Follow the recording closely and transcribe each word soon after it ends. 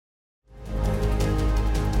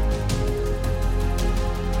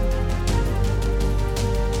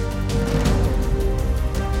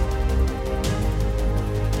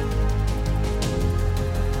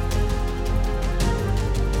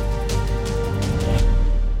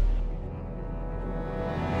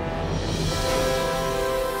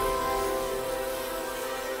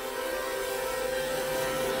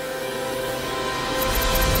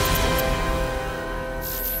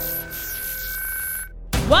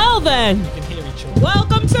then, You can hear each other.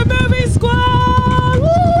 welcome to Movie Squad!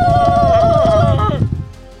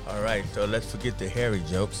 All right, so let's forget the hairy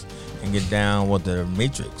jokes and get down with the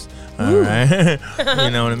Matrix. All right,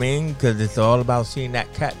 you know what I mean? Because it's all about seeing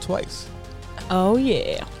that cat twice. Oh,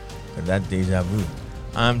 yeah. And that deja vu.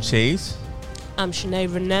 I'm Chase, I'm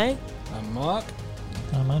Sinead Renee. I'm Mark.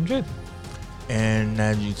 I'm Andrew. and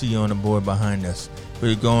as you see on the board behind us,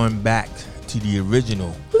 we're going back to the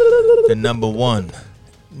original, the number one.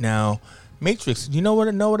 Now, Matrix. You know what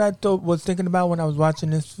I was thinking about when I was watching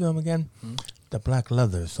this film again? The black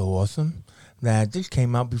leather is so awesome that this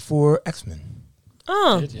came out before X-Men.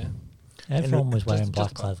 Oh, Did, yeah. Everyone was wearing just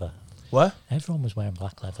black about. leather. What? Everyone was wearing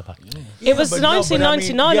black leather back then. It was but no, but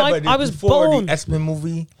 1999. but I was before born. the X-Men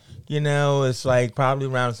movie. You know, it's like probably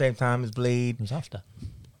around the same time as Blade. It was after.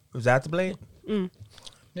 Was that the Blade? Maybe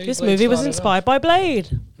This Blade movie was started inspired off. by Blade.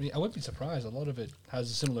 I mean, I wouldn't be surprised. A lot of it has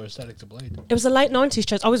a similar aesthetic to Blade. It was the late 90s,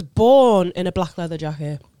 Chase. I was born in a black leather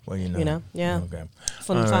jacket. Well, you know. You know, yeah. Okay.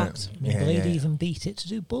 Fun All right. fact. Yeah, Yeah, Blade yeah. even beat it to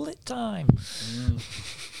do bullet time,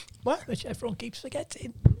 What? which everyone keeps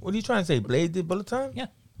forgetting. What are you trying to say? Blade did bullet time? Yeah.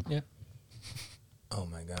 Yeah. Oh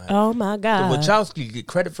my God. Oh, my The God. Wachowskis get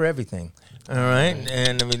credit for everything. All right,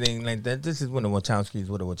 and everything like that. This is when the Wachowskis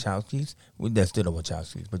were the Wachowskis. They're still the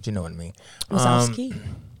Wachowskis, but you know what I mean. Wazowski.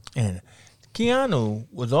 And Keanu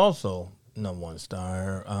was also number one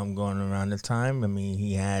star going around the time. I mean,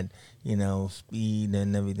 he had, you know, Speed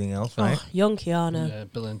and everything else, right? Oh, young Keanu. Yeah,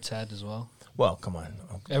 Bill and Ted as well. Well, come on.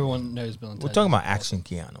 Okay. Everyone knows Bill and Ted. We're talking about action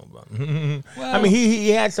Keanu, bro. I Well- mean, he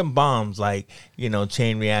had some bombs like, you know,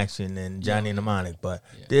 Chain Reaction and Johnny Mnemonic, but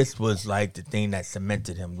this was like the thing that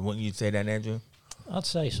cemented him. Wouldn't you say that, Andrew? I'd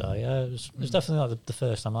say so, yeah. It was definitely like the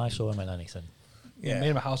first time I saw him in anything. It made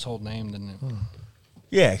him a household name, didn't it?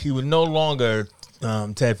 Yeah, he was no longer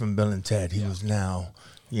Ted from Bill and Ted. He was now,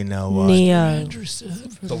 you know, Neo.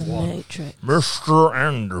 The one. Matrix. Mr.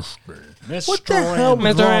 Anderson. Mr. What the hell was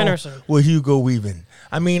Mr. wrong Anderson. with Hugo Weaving?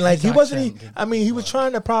 I mean, like, His he wasn't. accent I mean, he was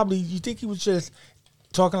trying to probably. You think he was just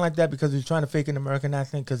talking like that because he was trying to fake an American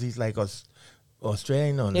accent because he's like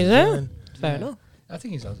Australian or New Is Zealand? it? Fair enough. I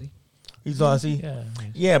think he's Aussie. He's Aussie. Yeah.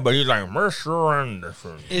 Yeah, but he's like Mr.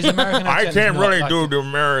 Anderson. His American I accent can't is not really like do the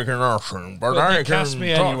American accent, but Well, I they can cast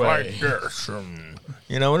me talk anyway. like this.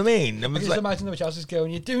 You know what I mean? It I was just like, imagine the Wachowskis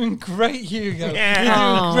going, "You're doing great, Hugo. Yeah. You're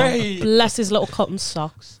Oh, doing great." bless his little cotton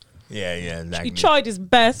socks. yeah, exactly. He tried his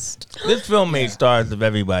best. This film made stars of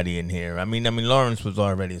everybody in here. I mean, Lawrence was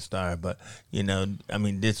already a star, but you know, I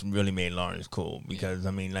mean, this really made Lawrence cool because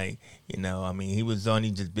I mean, like, you know, I mean, he was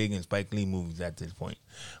only just big in Spike Lee movies at this point.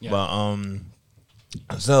 Yeah.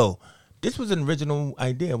 But so this was an original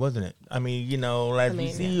idea, wasn't it? I mean, you know, as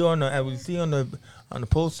we see on the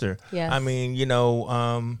poster. Yes. I mean, you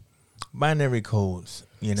know, binary codes.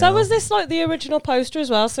 You know. So was this like the original poster as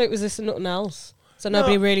well? So it was this and nothing else? So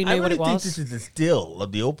nobody really knew what it I think was? this is the still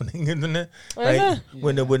of the opening, isn't it? Oh, is Like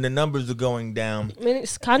it? when the numbers are going down. I mean,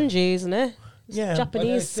 it's kanji, isn't it? It's Yeah.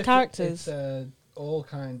 Japanese It's different- characters. It's all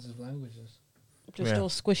kinds of languages. Just all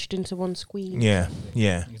squished into one screen. Yeah,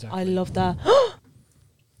 yeah. Exactly. I love that.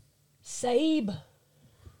 Sabe.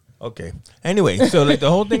 Okay. Anyway, so like the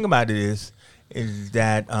whole thing about it is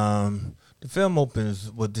that the film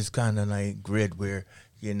opens with this kind of like grid where,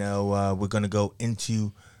 you know, we're gonna go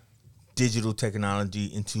into digital technology,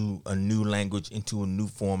 into a new language, into a new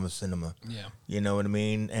form of cinema. Yeah. You know what I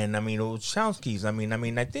mean? And I mean, Wachowskis. I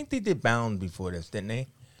mean, I think they did Bound before this, didn't they?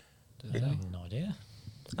 I have no idea.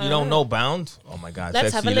 You don't know Bound? Oh my God!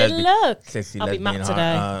 Let's sexy have a little lesbian, look. Sexy I'll be lesbian Matt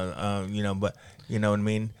heart, today. you know, but you know what I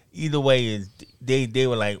mean. Either way, is they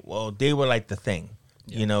were like, well, they were like the thing,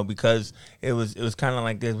 you know, because it was kind of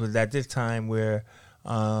like this was at this time where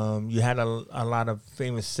you had a lot of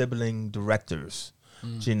famous sibling directors,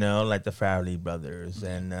 you know, like the Farrelly brothers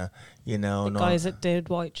and you know, The guys that did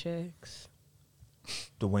White Chicks.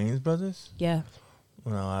 the Wayans brothers. Yeah.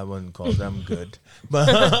 No, I wouldn't call them good.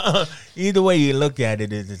 But either way you look at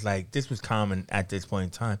it, it's like this was common at this point in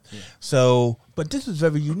time. Yeah. So, but this was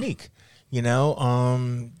very unique, you know.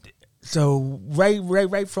 So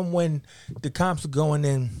right from when the cops are going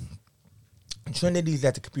in, Trinity's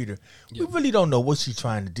at the computer. We really don't know what she's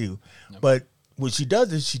trying to do, but what she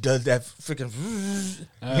does is she does that freaking,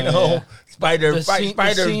 you know, spider. The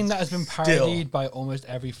Spider scene that has been still. parodied by almost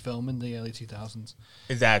every film in the early 2000s.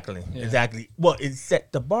 Exactly. Well, it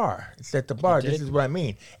set the bar. This did. is what I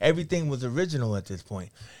mean. Everything was original at this point,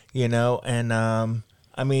 you know. And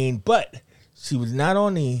I mean, but she was not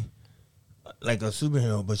only like a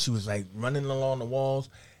superhero, but she was like running along the walls,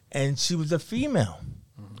 and she was a female.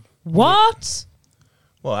 What?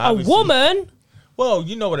 Well, A obviously- woman? Well,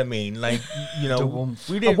 you know what I mean. Like, you The know, woman.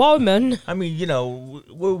 we A didn't. woman. I mean, you know,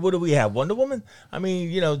 what do we have? Wonder Woman. I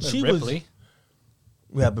mean, you know, she was. Ripley.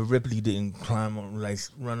 Yeah, but Ripley didn't climb on, like,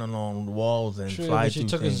 run along the walls and True, fly but she through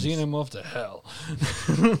took things. a xenomorph to hell.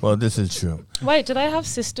 Well, this is true. Wait, do they have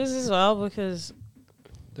sisters as well? Because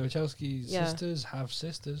The Wachowski Yeah. sisters have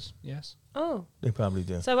sisters, yes. oh, They probably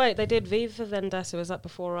do. so wait, they did V for Vendetta. Was that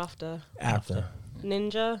before or after? After.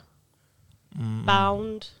 Ninja, Mm.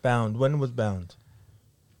 Bound, Bound. When was Bound?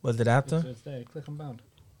 Was it after? It's there, click on bound.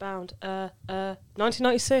 Bound.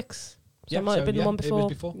 1996. So Yeah, it might have so been the yeah, one it was before.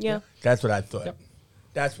 before, Yeah. yeah. That's what I thought. Yep.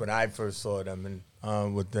 That's when I first saw them,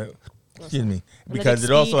 and with the excuse me, And they because did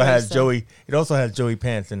it also Speed has Racer. Joey. It also has Joey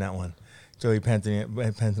Pants in that one. Joey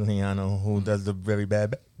Pantoliano, who does the very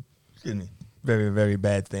bad, excuse me, very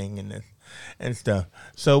bad thing in this and stuff.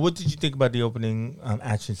 So, what did you think about the opening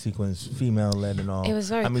action sequence, female led and all? It was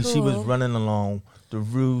very I mean, she was cool. running along the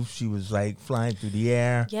roof. She was like flying through the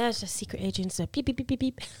air. Yeah, it's just secret agents. Beep beep beep beep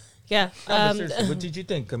beep. Yeah. No, but seriously, what did you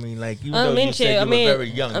think? I mean, like, even I'm though you into said it. you I were mean, very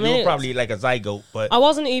young, I you mean, were it's- probably like a zygote, but I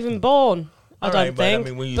wasn't even born. I all don't right, think. But I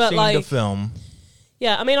mean, when you but seen like, the film,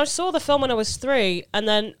 yeah, I mean, I saw the film when I was 3, and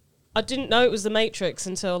then I didn't know it was The Matrix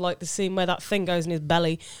until like the scene where that thing goes in his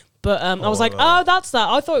belly. But I was like, right. oh, that's that.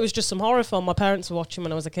 I thought it was just some horror film my parents were watching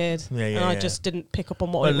when I was a kid. Yeah, and yeah, I yeah. just didn't pick up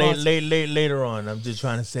on what but it was. later on, I'm just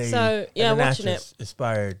trying to say, So, yeah, as an watching actress,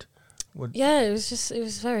 inspired. What, Yeah, it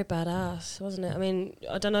was very badass, wasn't it? I mean,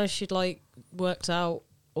 I don't know if she'd like worked out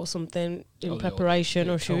or something in Oh, they preparation,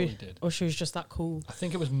 all- or they she totally did. or she was just that cool. I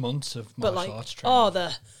think it was months of But martial like, arts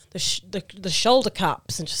training. the shoulder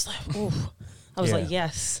caps and just like, ooh. I was Yeah. like,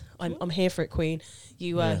 yes, I'm here for it, Queen.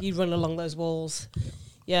 You you run along those walls.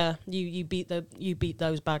 Yeah, you beat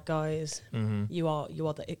those bad guys. Mhm. You are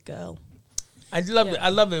the it girl. I love Yeah. it. I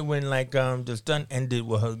love it when like the stunt ended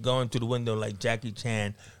with her going through the window like Jackie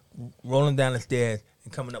Chan, rolling down the stairs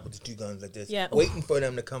and coming up with the 2 guns like this, Yeah. waiting for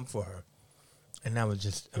them to come for her, and that was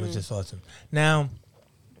just just awesome. Now,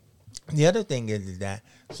 the other thing is that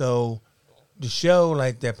so the show,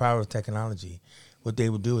 like their power of technology, what they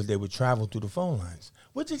would do is they would travel through the phone lines,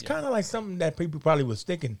 which is kind of like something that people probably was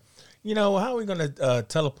thinking. You know, how are we going to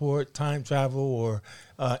teleport, time travel, or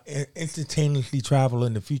instantaneously travel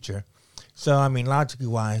in the future? So, I mean, logically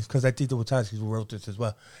wise, because I think the Wachowskis wrote this as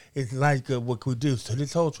well, it's like what could we do? So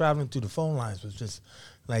this whole traveling through the phone lines was just,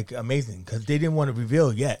 like, amazing, because they didn't want to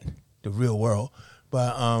reveal yet the real world.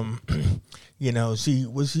 But, you know,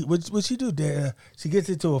 what she do there, she gets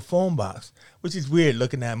into a phone box, which is weird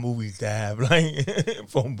looking at movies that have, like,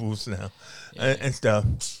 phone booths now and stuff.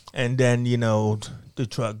 And then, you know, the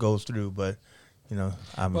truck goes through, but, you know,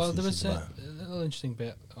 obviously Well, there was she's a alive. little interesting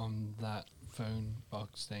bit on that phone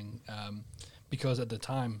box thing, because at the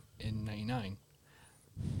time in '99,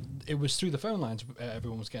 it was through the phone lines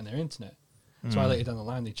everyone was getting their internet. So I later down the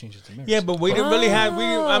line they changed it to mirrors. Yeah, but we didn't really have.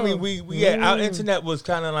 Our internet was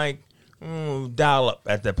kind of like dial up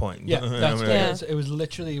at that point. yeah, that's, Yeah. it was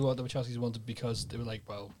literally what the Wachowskis wanted, because they were like,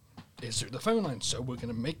 well, it's through the phone lines, so we're going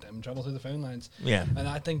to make them travel through the phone lines. Yeah. And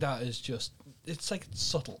I think that is just, it's like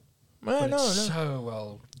subtle, Well, but no, it's no. so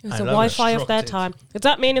well. It's I a love Wi-Fi of their Constructed. time. Does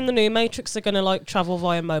that mean in the new Matrix they're going to like travel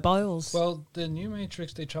via mobiles? Well, the new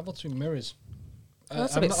Matrix, they travel through mirrors.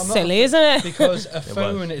 That's a I'm bit not- I'm not- silly, isn't it? Because a was.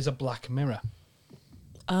 phone is a black mirror.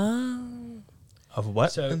 Oh, Of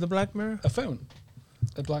what So- is the Black Mirror? A phone,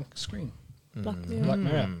 a blank screen, Black Mirror. Black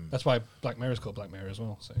Mirror. That's why Black Mirror is called Black Mirror as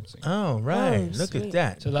well. So, Oh, right. Oh, Look sweet. at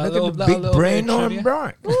that. So that Look little- at the that big little brain bit of on trivia.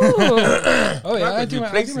 Mark. Ooh. oh yeah, Mark I is do my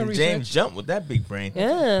replacing research. James Jump with that big brain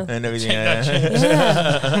Yeah. and everything.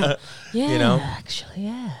 Yeah. You know? Actually,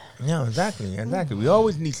 yeah. No, exactly. We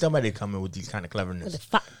always need somebody to come in with these kind of With cleverness. the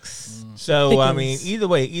facts. So I mean, Figures.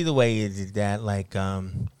 either way is that like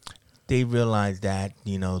they realize that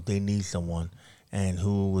you know they need someone, and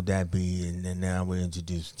who would that be? And then now we're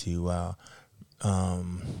introduced to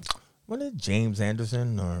what is it, James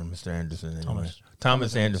Anderson or Mr. Anderson? Anyway?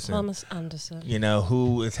 Thomas Anderson. Thomas Anderson. You know,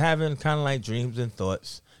 who is having kind of like dreams and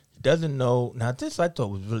thoughts. He doesn't know. Now this I thought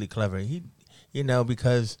was really clever. He, you know,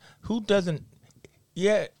 because who doesn't?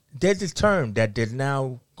 Yeah, there's this term that is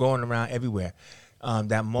now going around everywhere.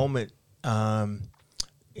 That moment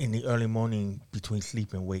in the early morning between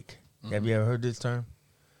sleep and wake. Have you ever heard this term?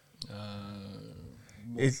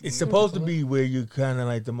 It's supposed to be where you're kind of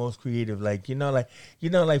like the most creative. Like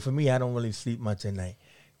like for me, I don't really sleep much at night,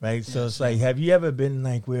 right? So it's like, have you ever been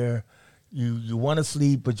like where you want to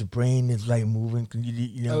sleep, but your brain is like moving.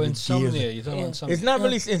 You know, insomnia. You don't want insomnia. It's not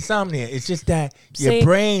really insomnia. It's just that your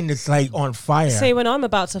brain is like on fire. See, when I'm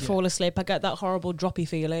about to fall asleep, I get that horrible droppy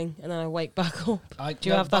feeling, and then I wake back up. Do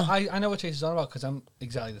you have that? I know what Chase is on about because I'm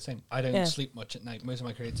exactly the same. I don't sleep much at night. Most of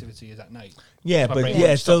my creativity is at night.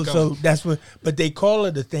 Yeah, so that's what. But they call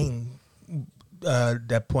it a thing.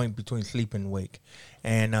 That point between sleep and wake,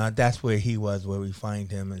 and that's where he was, where we find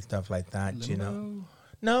him and stuff like that. Limbo? You know.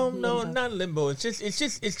 No, not limbo. It's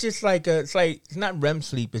just like it's not REM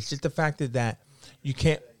sleep. It's just the fact that you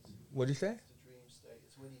can't. What do you say? It's a dream state.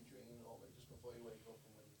 It's when you dream normally, just before you wake up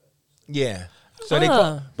and when you Yeah. So they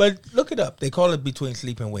call, but look it up. They call it between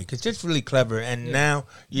sleep and wake. It's just really clever, and now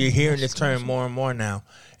you're hearing this term more and more now,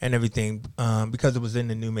 and everything because it was in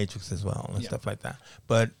the new Matrix as well and stuff like that.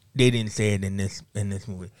 But they didn't say it in this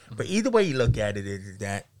movie. But either way you look at it is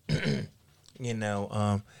that you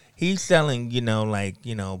know. He's selling, boule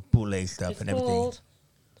stuff and everything.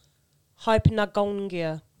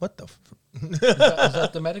 Hypnagogia. What the? Is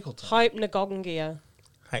that the medical term? Hypnagogia.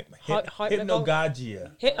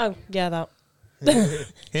 Hypnagogia. That.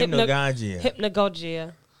 Hypnagogia.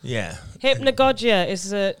 Hypnagogia. Yeah. Hypnagogia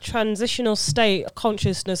is a transitional state of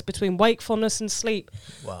consciousness between wakefulness and sleep.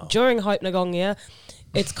 Wow. During hypnagogia,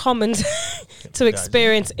 it's common to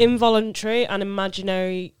experience involuntary and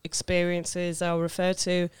imaginary experiences are referred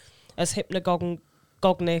to as hypnagogic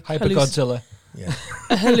Hypergodzilla. Yeah.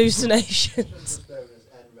 Hallucinations.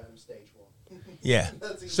 Yeah.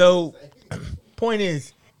 So, point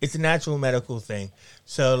is, it's a natural medical thing.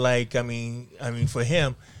 So, like, I mean, for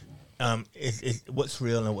him, it's what's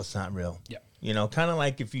real and what's not real. Yeah. You know, kind of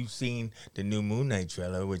like if you've seen the new Moon Knight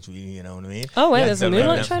trailer, which you know what I mean? Oh, wait, there's a Moon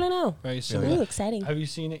Knight trailer now. Very similar. Ooh, exciting. Have you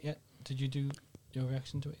seen it yet? Did you do your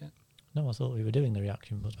reaction to it yet? No, I thought we were doing the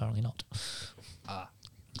reaction, but apparently not.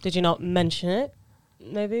 Did you not mention it?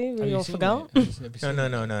 Maybe we all forgot. No.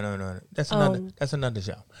 That's another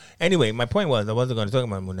show. Anyway, my point was I wasn't going to talk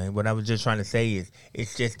about Moon Knight. What I was just trying to say is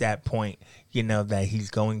it's just that point, that he's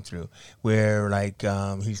going through where like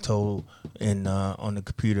he's told on the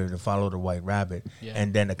computer to follow the white rabbit,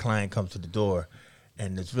 and then a client comes to the door.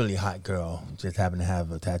 And this really hot girl just happened to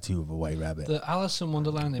have a tattoo of a white rabbit. The Alice in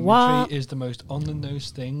Wonderland imagery is the most on-the-nose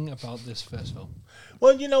thing about this first film.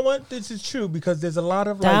 Well, you know what? This is true because there's a lot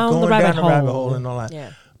of like Down going the down the rabbit hole hole and all that.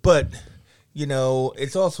 Yeah. But,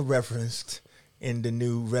 it's also referenced in the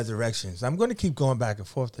new Resurrections. I'm going to keep going back and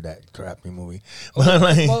forth to that crappy movie.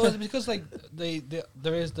 Well, it's because like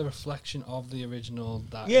there is the reflection of the original.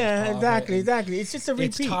 Exactly. It's just a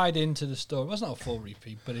repeat. It's tied into the story. Well, it's not a full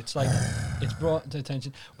repeat, but it's like it's brought to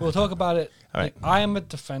attention. We'll talk about it. All right. I am a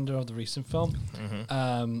defender of the recent film,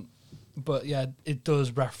 but it does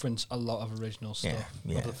reference a lot of original stuff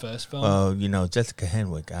of the first film. Well, Jessica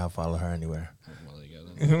Henwick, I'll follow her anywhere. Well, there you go.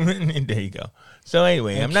 Then. There you go. So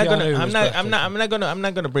anyway, I'm not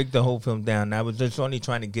gonna break the whole film down. I was just only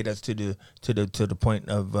trying to get us to the point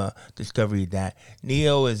of discovery that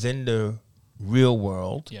Neo is in the real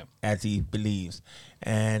world as he believes,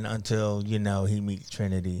 and until he meets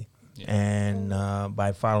Trinity, and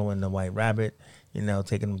by following the White Rabbit,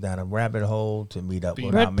 taking him down a rabbit hole to meet up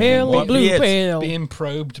with red pill or blue pill, being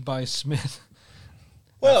probed by Smith.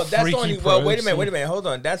 Well, that's only. Well, wait a minute. Hold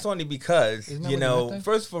on. That's only because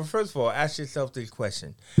First of all, ask yourself this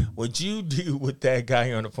question: would you do what that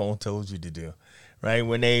guy on the phone told you to do? Right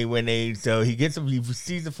so he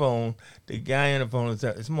sees the phone. The guy on the phone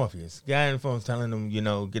it's Morpheus. The guy on the phone is telling him,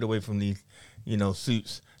 get away from these,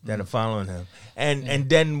 suits that are following him. And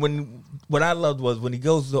then what I loved was when he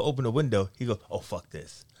goes to open the window, he goes, "Oh, fuck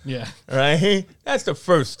this." Yeah. Right. That's the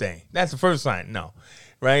first thing. That's the first sign. No.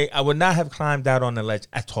 Right? I would not have climbed out on the ledge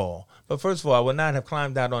at all. But first of all, I would not have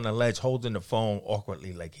climbed out on the ledge holding the phone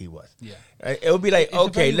awkwardly like he was. Yeah. Right? It would be like,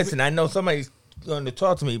 okay, listen, I know somebody's going to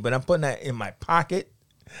talk to me, but I'm putting that in my pocket.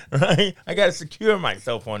 Right? I got to secure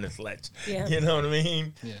myself on this ledge. Yeah. You know what I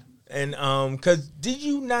mean? Yeah. And because did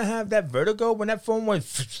you not have that vertigo when that phone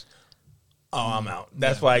went? I'm out.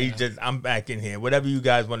 That's why I'm back in here. Whatever you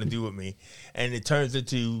guys want to do with me. And it turns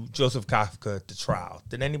into Joseph Kafka, The Trial.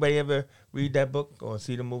 Did anybody ever read that book or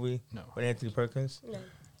see the movie? No. With Anthony Perkins? No.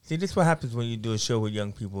 See, this is what happens when you do a show with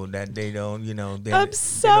young people that they don't, they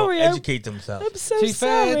sorry, don't educate themselves. I'm so To be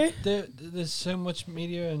sorry. fair, there's so much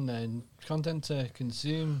media and content to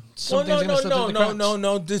consume.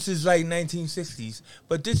 No. This is like 1960s.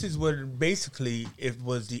 But this is what basically it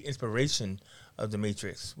was the inspiration of The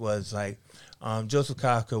Matrix was like Joseph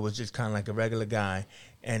Kafka was just kind of like a regular guy,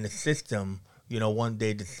 and the system, one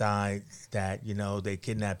day decides that, they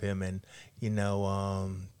kidnap him and,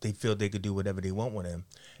 they feel they could do whatever they want with him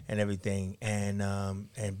and everything. And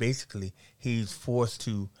basically he's forced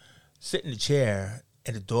to sit in the chair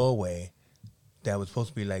in the doorway that was supposed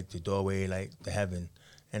to be like the doorway, like the heaven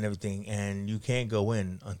and everything, and you can't go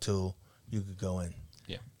in until you could go in.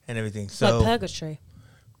 Yeah. And everything. So like purgatory.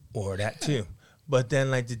 Or that too. But then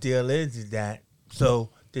like the deal is that so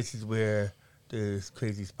this is where this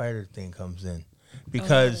crazy spider thing comes in.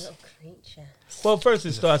 Because well, first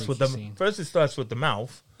it starts with the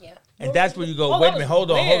mouth. Yeah. And that's where you go, wait a minute, hold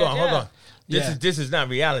on. This is not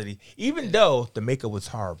reality. Even though the makeup was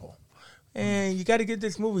horrible. And you got to get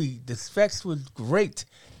this movie. The specs was great.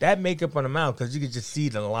 That makeup on the mouth, because you could just see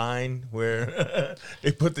the line where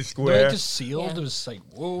they put the square. They just sealed. It was like,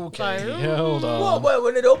 whoa, okay, hold on. Well,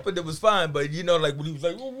 when it opened, it was fine. But, like, when he was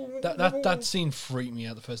like... That scene freaked me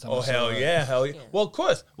out the first time I saw hell it. Yeah, hell yeah. Well, of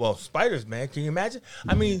course. Well, spiders, man. Can you imagine?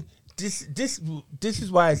 I mean, this is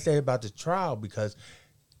why I say about the trial, because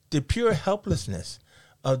the pure helplessness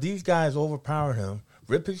of these guys overpowering him,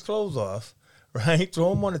 rip his clothes off, right?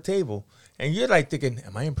 Throw him on the table. And you're like thinking,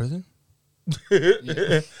 am I in prison?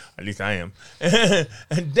 At least I am.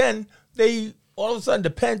 And then all of a sudden the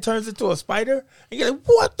pen turns into a spider. And you're like,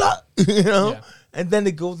 what the? Yeah. And then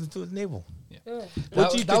it goes into his navel. Yeah.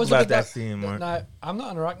 What do you think about that scene, Mark? Now, I'm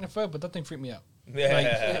not an arachnophobe, but that thing freaked me out.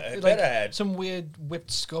 Yeah, like some weird whipped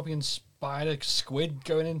scorpion spider squid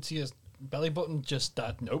going into your belly button, just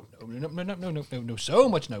that. Nope, no, so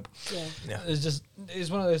much nope. Yeah.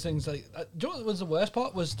 It's one of those things. Like, do you know what was the worst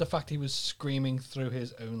part? Was the fact he was screaming through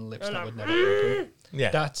his own lips that would never open.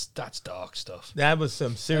 Yeah, that's dark stuff. That was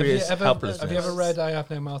some serious helplessness. Have you ever read "I Have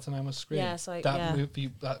No Mouth and I Must Scream"? Yeah, it's like, that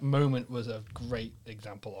movie. That moment was a great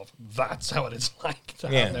example of that's how it is like to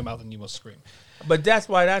have no mouth and you must scream. But that's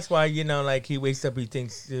why like he wakes up, he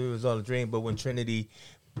thinks it was all a dream. But when Trinity,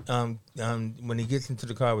 when he gets into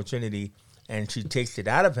the car with Trinity and she takes it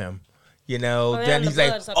out of him, then he's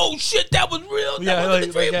like, "Oh shit, that was real. That wasn't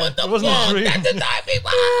a dream. What the fuck? That's a time.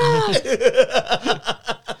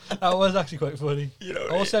 That was actually quite funny.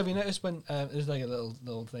 Also, have you noticed when there's like a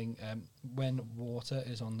little thing when water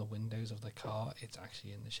is on the windows of the car, it's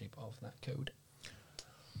actually in the shape of that code.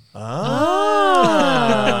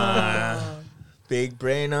 Big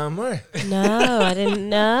brain on Mark. No, I didn't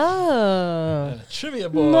know. Trivia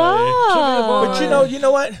boy. No. But you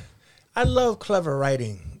know what? I love clever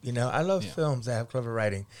writing. I love films that have clever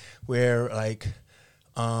writing where like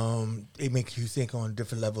it makes you think on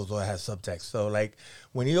different levels or it has subtext. So like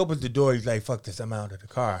when he opens the door, he's like, "Fuck this, I'm out of the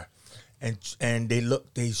car," and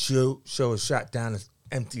they show a shot down this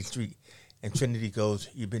empty street, and Trinity goes,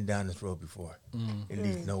 "You've been down this road before. It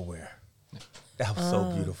leads nowhere." That was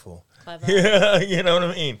so beautiful. Yeah, you know what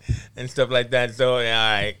I mean, and stuff like that. So all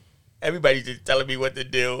right, everybody's just telling me what to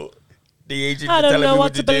do. The agent is telling me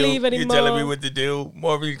what to do. You're telling me what to do.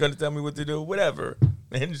 Morpheus going to tell me what to do. Whatever.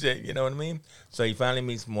 And shit, you know what I mean? So he finally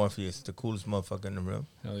meets Morpheus, the coolest motherfucker in the room.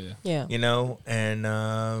 Oh, yeah. Yeah. And...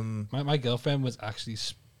 My girlfriend was actually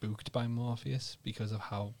spooked by Morpheus because of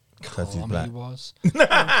how calm he was.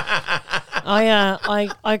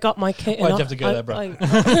 I got my kitten Why'd off. you have to go there, bro?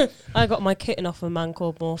 I got my kitten off a man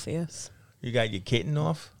called Morpheus. You got your kitten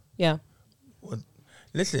off? Yeah. Well,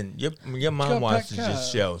 listen, your mom watches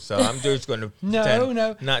this show, so I'm just going to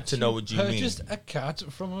pretend not to know what you mean. Purchased a cat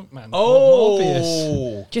from a man called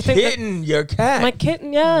Morpheus. Do you think kitten, your cat. My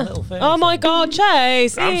kitten, yeah. Oh my God,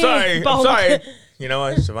 Chase! I'm sorry. You know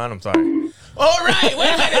what, Siobhan, I'm sorry. All right,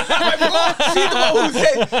 wait a minute.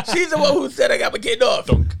 She's the one who said I got my kitten off.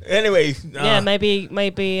 Anyways, yeah, maybe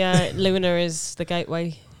Luna is the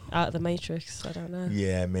gateway out of the Matrix. I don't know.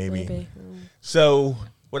 Yeah, maybe. So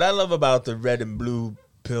what I love about the red and blue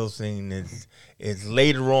pill scene is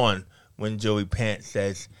later on when Joey Pants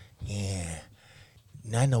says, "Yeah,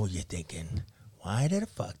 I know what you're thinking. Why the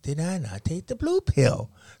fuck did I not take the blue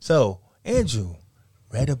pill?" So Andrew,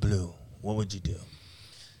 red or blue, what would you do?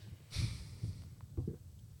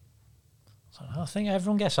 I think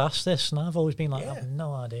everyone gets asked this, and I've always been like, I have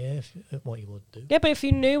no idea what you would do. Yeah, but if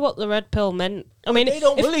you knew what the red pill meant, I mean, they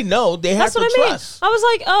don't really know. They have to trust. I was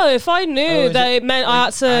like, if I knew that it meant I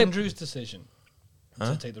had to. Andrew's decision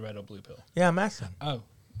to take the red or blue pill. Yeah, I'm asking. Oh,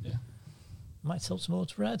 yeah. Might tilt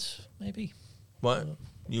towards red, maybe. What?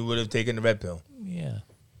 You would have taken the red pill? Yeah.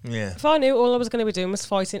 Yeah. If I knew all I was going to be doing was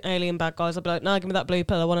fighting alien bad guys, I'd be like, "No, give me that blue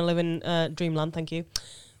pill. I want to live in dreamland. Thank you."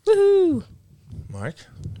 Woohoo! Mark?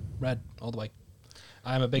 Red all the way.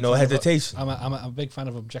 I'm a big no hesitation. I'm a big fan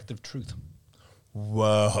of objective truth.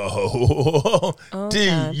 Whoa. Okay.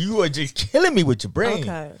 Dude, you are just killing me with your brain.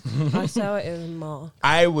 Okay. I saw it in Marc.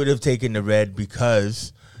 I would have taken the red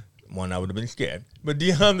because, one, I would have been scared. But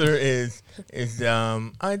the other is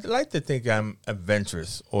I'd like to think I'm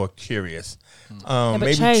adventurous or curious.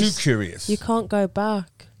 Maybe Chase, too curious. You can't go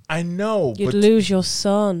back. I know. You'd lose your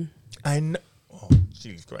son. I know. Oh,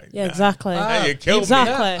 jeez Christ. Yeah, exactly. Now you killed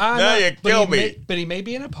Exactly. me. Now you killed me. But he may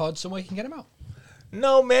be in a pod somewhere you can get him out.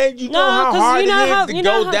 No, man. You know No, how 'cause hard you know it is how- to you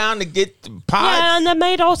know go how- down to get the pods. Yeah, and they're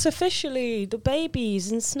made artificially. The babies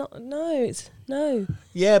and it's not. No, it's no.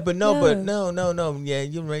 Yeah, but no, No. but no. Yeah,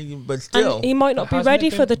 you're right. But still, And he might not be ready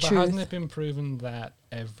for the truth. Hasn't it been proven that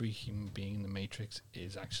every human being in the Matrix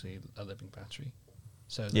is actually a living battery?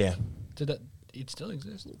 So yeah. It still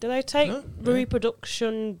exists. Do they take No,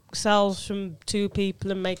 reproduction cells from two people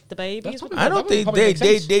and make the babies? That's I don't think probably they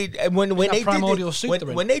makes sense. when that they did primordial suit they're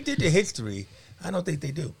in. when they did the history, I don't think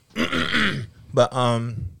they do. But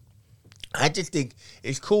I just think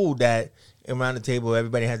it's cool that around the table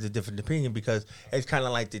everybody has a different opinion because it's kind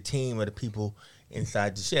of like the team of the people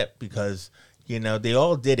inside the ship because they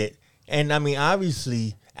all did it, and I mean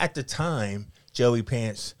obviously at the time Joey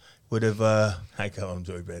Pants would have I call him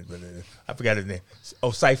Joey Pants, but I forgot his name.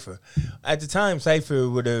 Oh, Cypher. At the time, Cypher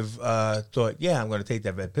would have thought, yeah, I'm going to take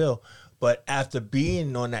that red pill. But after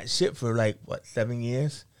being on that ship for 7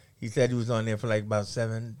 years, he said he was on there for about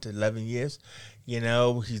 7 to 11 years. He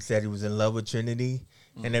said he was in love with Trinity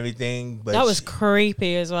and everything. But That was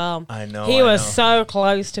creepy as well. I know. He was so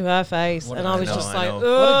close to her face, What and a- I was I know, just I like, know. What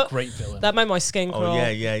a ugh. great villain. That made my skin crawl. Oh,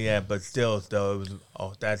 yeah. But still, though, it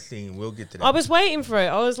was that scene. We'll get to that. I was waiting for it.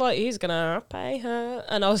 I was like, he's gonna pay her,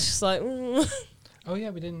 and I was just like, Oh yeah,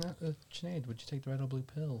 we didn't. Sinead, would you take the red or blue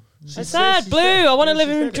pill? I said, blue. I want to live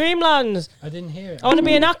in it. dreamland. I didn't hear it. I want to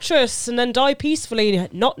be an actress and then die peacefully,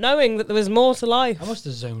 not knowing that there was more to life. I must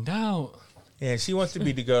have zoned out. Yeah, she wants to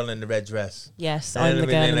be the girl in the red dress. Yes, I'm the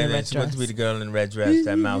girl in the red She wants to be dress. the girl in the red dress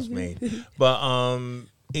that Mouse made. But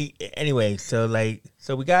anyway, so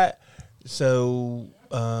we got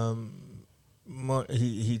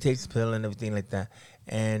he takes the pill and everything like that,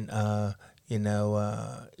 and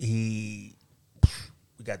we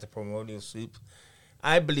got the primordial soup.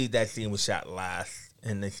 I believe that scene was shot last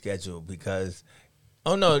in the schedule because.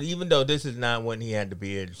 Oh no! Even though this is not when he had the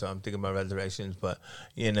beard, so I'm thinking about Resurrections, but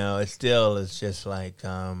it's just like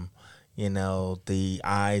the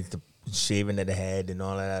eyes, the shaving of the head, and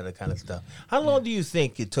all that other kind of stuff. How long do you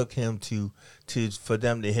think it took him for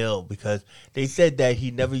them to heal? Because they said that he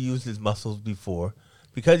never used his muscles before,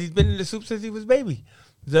 because he's been in the soup since he was a baby.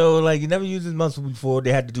 So he never used his muscles before.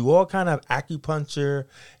 They had to do all kind of acupuncture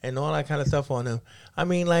and all that kind of stuff on him. I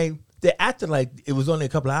mean, they acted like it was only a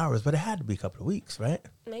couple of hours, but it had to be a couple of weeks, right?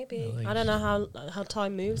 Maybe. I don't know how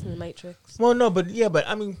time moves in the Matrix. Well, no, but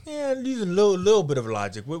I mean, using a little bit of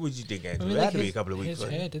logic. What would you think, Andrew? It had to be a couple of weeks. His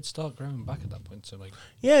hair did start growing back at that point, so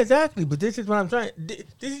Yeah, exactly. But this is what I'm trying. This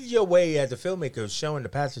is your way as a filmmaker of showing the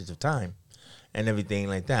passage of time and everything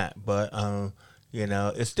like that. But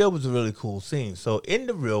it still was a really cool scene. So in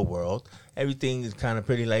the real world, everything is kind of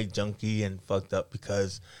pretty junky and fucked up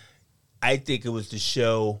because I think it was to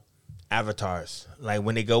show avatars. Like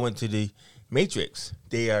when they go into the Matrix,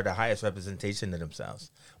 they are the highest representation of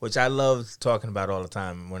themselves, which I love talking about all the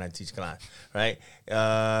time when I teach class, right?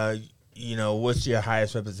 What's your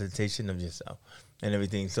highest representation of yourself and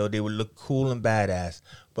everything? So they would look cool and badass,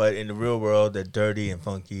 but in the real world, they're dirty and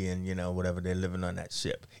funky and, whatever. They're living on that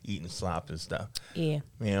ship, eating slop and stuff. Yeah.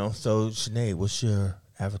 So Sinead, what's your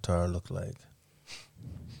avatar look like?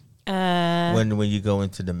 Uh, When you go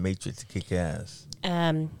into the Matrix to kick ass?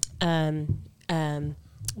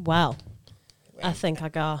 Well, I think I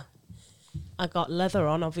got leather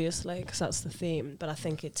on, obviously, because that's the theme. But I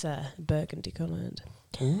think it's burgundy coloured.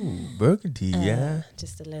 Ooh, burgundy, yeah.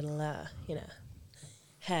 Just a little,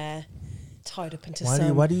 hair tied up into Why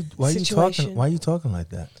some are you talking? situation. Why are you talking like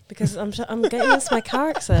that? Because I'm getting into my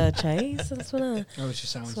character, Chase. That's what I. Oh, she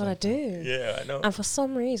sounds That's what I do. Yeah, I know. And for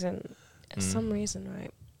some reason,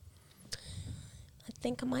 right, I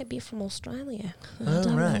think I might be from Australia. I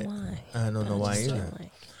don't right. know why. I don't know why just either. feel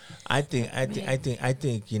like- I think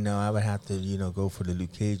I would have to go for the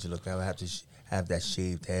Luke Cage look. I would have to have that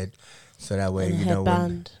shaved head, so that way And a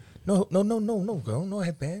headband. No, girl, no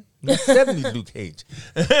headband. No 70s Luke Cage.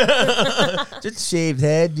 Just shaved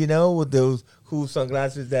head, with those cool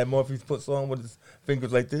sunglasses that Morpheus puts on with his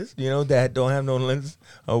fingers like this, that don't have no lens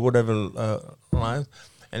or whatever lines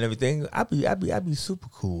and everything. I'd be super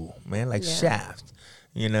cool, man, like Shaft,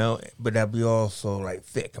 but I'd be also like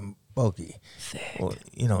thick and bulky. Well,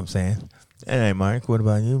 you know what I'm saying? All right, Mark, what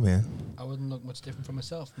about you, man? I wouldn't look much different from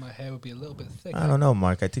myself. My hair would be a little bit thicker. I don't know,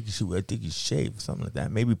 Mark. I think you shave something like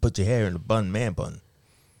that. Maybe put your hair in a man bun.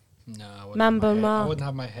 No, I wouldn't, Man have bun, my hair, I Mark. wouldn't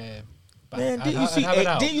have my hair back. Man, I'd have it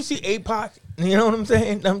out. didn't you see APOC? You know what I'm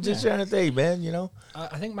saying? I'm just trying to say, man,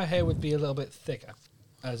 I think my hair would be a little bit thicker,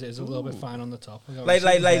 as it is a little bit fine on the top. Like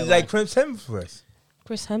Chris Hemsworth.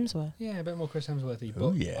 Chris Hemsworth. Yeah, a bit more Chris Hemsworthy. Oh,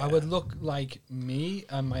 But yeah. I would look like me,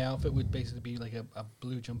 and my outfit would basically be like a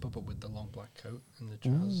blue jumper, but with the long black coat and the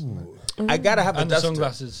trousers. I gotta have a And the duster.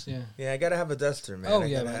 sunglasses, yeah. Yeah, I gotta have a duster, man. Oh, I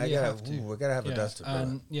yeah, gotta, man, I you gotta, have to. I gotta have a Yeah, duster, bro.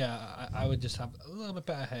 and yeah, I would just have a little bit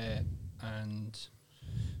better hair, and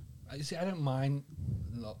you see, I don't mind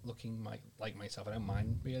looking like myself. I don't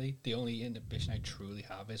mind really. The only inhibition I truly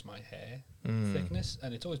have is my hair thickness,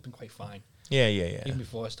 and it's always been quite fine. Yeah. Even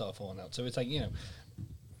before I started falling out. So it's like,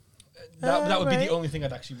 that would be the only thing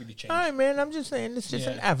I'd actually really change. All right, man. I'm just saying, it's just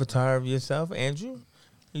an avatar of yourself, Andrew.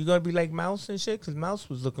 You gonna be like Mouse and shit? Because Mouse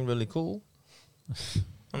was looking really cool.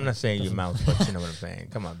 I'm not saying you're Mouse, but you know what I'm saying.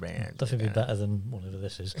 Come on, man. Definitely be better than whatever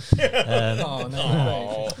this is. Oh,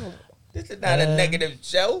 no. This is not a negative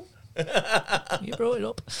show. You brought it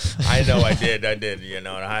up. I know I did. The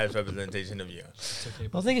highest representation of you.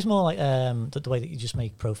 Well, I think it's more like the way that you just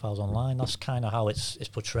make profiles online. That's kind of how it's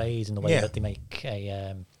portrayed in the way that they make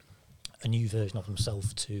a new version of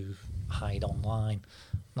themselves to hide online.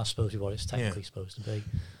 And that's supposed to be what it's technically supposed to be.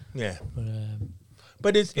 Yeah.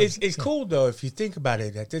 But, But it's cool though if you think about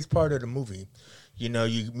it. At this part of the movie, you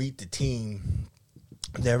meet the team.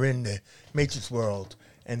 They're in the Matrix world,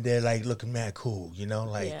 and they're like looking mad cool.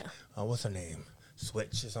 What's her name?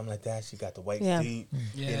 Switch or something like that. She got the white feet.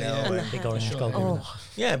 big orange goggles.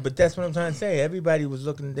 Yeah, but that's what I'm trying to say. Everybody was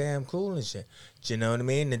looking damn cool and shit. Do you know what I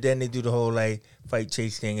mean? And then they do the whole like fight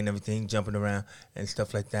chase thing and everything, jumping around and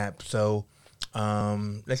stuff like that. So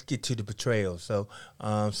let's get to the betrayal. So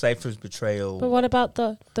Cypher's betrayal. But what about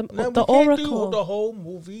the No, the we can't Oracle? do the whole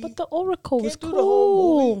movie. But the Oracle was Can't do the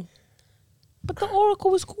whole cool. movie. But the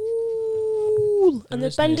Oracle was cool. And There they're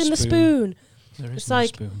is no bending the spoon. spoon. There is It's no like-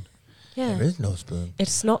 spoon. Yeah. There is no spoon.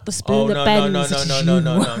 It's not the spoon that no, bends. no. it's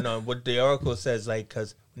you. No. What the Oracle says, like,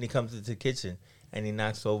 because when he comes into the kitchen and he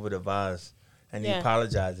knocks over the vase and he Yeah.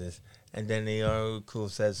 apologizes, and then the Oracle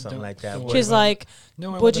says something Don't- like that. don't What- worry She's about like,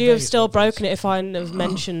 No, would you have still broken it if I hadn't have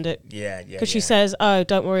mentioned it? yeah. Because she says, oh,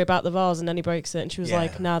 don't worry about the vase, and then he breaks it. And she was Yeah.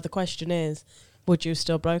 like, nah, the question is, would you have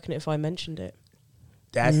still broken it if I mentioned it?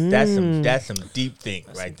 That's some deep think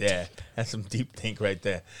right there. That's some deep think right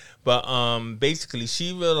there. But basically,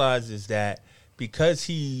 she realizes that because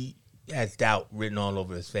he has doubt written all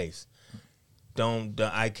over his face,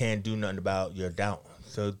 I can't do nothing about your doubt.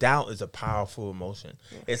 So doubt is a powerful emotion.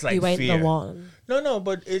 It's like you ain't fear. the one. No,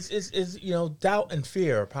 but it's doubt and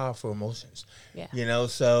fear are powerful emotions. Yeah.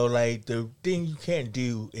 So like the thing you can't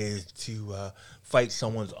do is to fight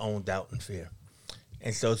someone's own doubt and fear.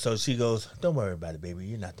 And so she goes, don't worry about it, baby.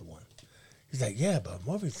 You're not the one. He's like, yeah, but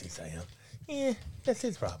Morpheus thinks I am. Yeah, that's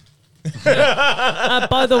his problem.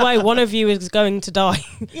 By the way, one of you is going to die.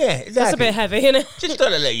 Yeah, exactly. That's a bit heavy, isn't it? Just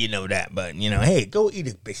thought I'd let you know that. But, hey, go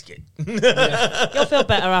eat a biscuit. You'll feel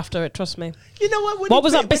better after it, trust me. You know what? What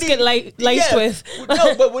was that biscuit laced with?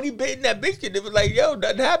 No, but when he bit in that biscuit, it was like, yo,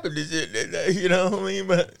 nothing happened. Is it? You know what I mean?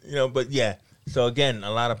 But yeah. So again, a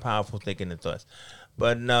lot of powerful thinking and thoughts.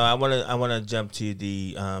 But no, I wanna jump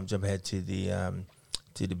ahead to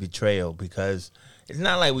the betrayal, because it's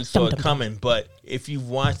not like we saw it coming. But if you've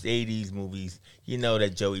watched 80s movies, you know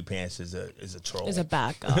that Joey Pants is a troll. Is a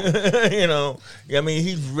bad guy. I mean,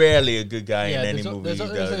 he's rarely a good guy in any movie. There's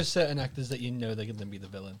those certain actors that you know they're going to be the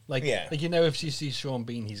villain. Like if you see Sean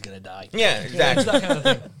Bean, he's going to die. Yeah, exactly. It's that kind of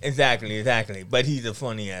thing. Exactly. But he's a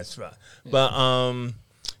funny ass fuck. Yeah. But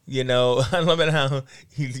I love it how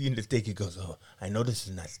he's eating the steak. He goes, "Oh, I know this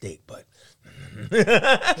is not steak, but."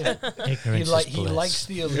 He likes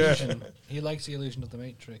the illusion. He likes the illusion of the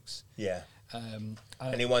Matrix. Yeah. And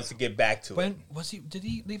he wants to get back to it. Did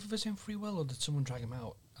he leave of his own free will, or did someone drag him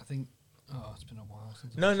out? I think. Oh, it's been a while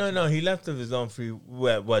since. No. He left of his own free.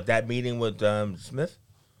 What that meeting with Smith?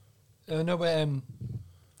 No, but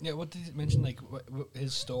yeah. What did he mention? Like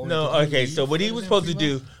his story. No. Okay. So what he was supposed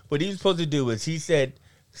to do was he said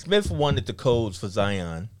Smith wanted the codes for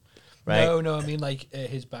Zion. Right? No. I mean, like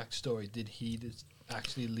his backstory. Did he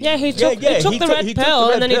actually leave? Yeah, he took the red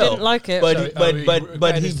pill, and then he didn't like it.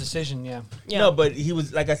 But his decision. Yeah. No, but he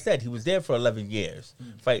was, like I said, he was there for 11 years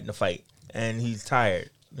fighting the fight, and he's tired.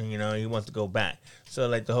 He wants to go back. So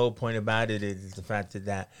like the whole point about it is the fact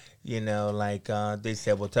that they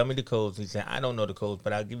said, well, tell me the codes. He said, I don't know the codes,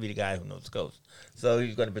 but I'll give you the guy who knows the codes. So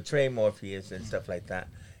he's going to betray Morpheus and stuff like that.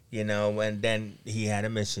 And then he had a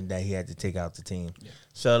mission that he had to take out the team. Yeah.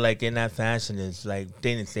 So, like, in that fashion, it's like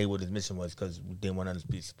they didn't say what his mission was because we didn't want us to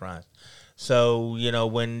be surprised. So,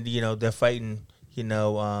 when, they're fighting,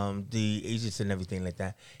 the agents and everything like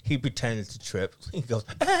that, he pretends to trip. He goes,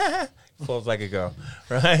 falls like a girl,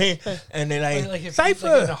 right? And they're like Cypher.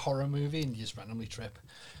 Like in a horror movie and you just randomly trip.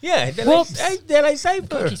 Yeah, they're like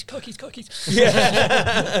Cypher. Cookies.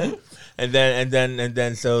 Yeah. And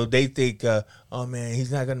then so they think, oh man,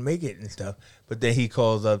 he's not gonna make it and stuff. But then he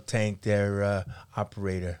calls up Tank, their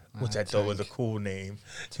operator, which I thought was a cool name.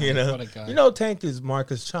 Tank, what a guy. You know, Tank is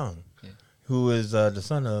Marcus Chung, who is the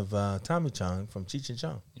son of Tommy Chung from Cheech and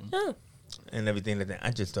Chong, and everything like that.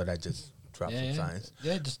 I just thought I'd just drop some signs.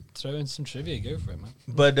 Yeah, just throw in some trivia. Go for it, man.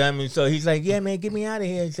 But I mean, so he's like, yeah, man, get me out of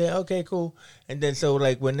here. He said, okay, cool. And then so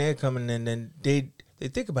like when they're coming in, then they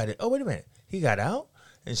think about it. Oh, wait a minute, he got out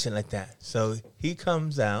and shit like that. So he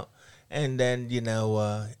comes out, and then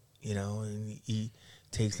and he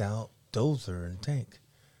takes out Dozer and Tank.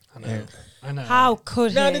 I know. How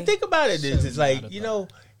could now he? the thing about it is, So it's like mad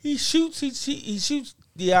at he shoots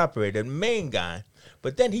the operator, the main guy,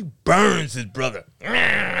 but then he burns his brother.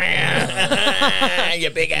 You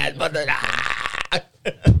big ass brother.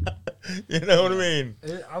 You know what I mean?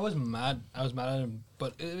 I was mad. I was mad at him,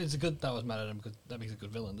 but it's good that I was mad at him because that makes a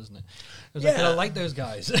good villain, doesn't it? It was like, I like those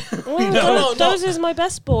guys. Dozer is my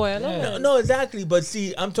best boy. I love it. No, exactly. But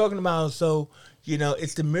see, I'm talking about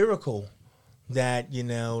it's the miracle that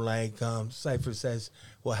Cypher says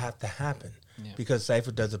will have to happen because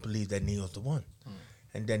Cypher doesn't believe that Neo's the one.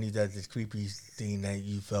 And then he does this creepy scene that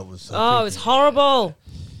you felt was so creepy. It's horrible.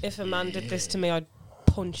 If a man did this to me, I'd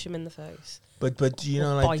punch him in the face. But bite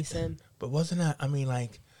him. But wasn't that? I mean,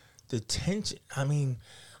 like the tension. I mean,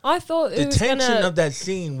 I thought the tension of that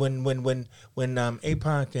scene when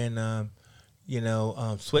APOC and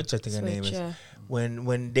Switch, I think her name is,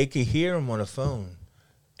 when they could hear him on the phone,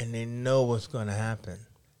 and they know what's going to happen.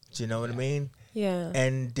 Do you know what I mean? Yeah.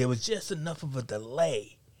 And there was just enough of a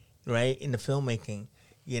delay, right, in the filmmaking,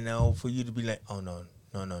 for you to be like, oh no.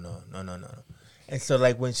 And so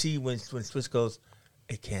like when Switch goes,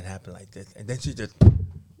 it can't happen like this, and then she just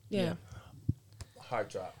heart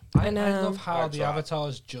drop. I love how the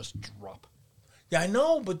avatars just drop. Yeah, I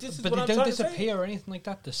know, but this is but what they I'm don't trying to say. disappear or anything like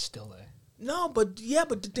that. They're still there. No, but the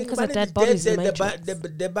thing Because about they're it dead bodies in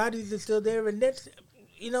the their bodies are still there, and that's,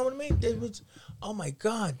 you know what I mean. They was, oh my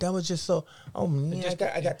god, that was just so. Oh man,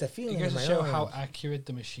 I got the feeling. It goes to show how accurate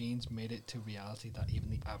the machines made it to reality that even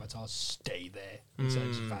the avatars stay there instead of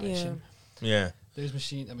just vanishing. Yeah. Those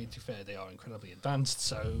machines, I mean, to be fair, they are incredibly advanced,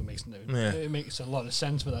 so it makes a lot of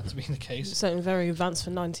sense for that to be the case. Something very advanced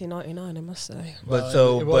for 1999, I must say.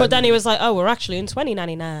 But then he was like, "Oh, we're actually in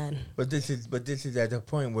 2099." But this is at the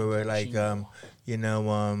point where we're like, Neo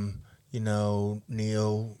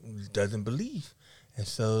doesn't believe, and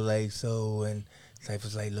and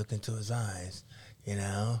Cypher's like, look into his eyes,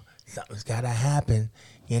 something's gotta happen.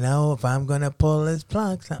 If I'm gonna pull this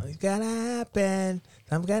plug, something's gotta happen.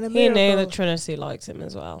 Some kind of miracle. He knew that Trinity liked him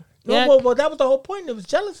as well. No, well, that was the whole point. It was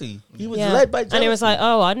jealousy. He was led by jealousy. And he was like,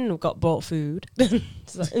 "Oh, I didn't got bought food." No,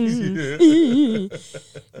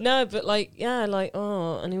 but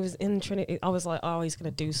and he was in Trinity. I was like, "Oh, he's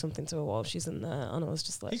gonna do something to her while she's in there," and I was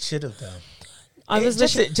just like, he should have done. I was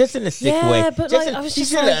just in a sick way. Yeah, but I was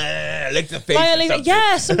just like, lick the face.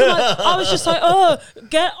 Something like. I was just like, "Oh,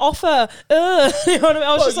 get off her." You know what I mean?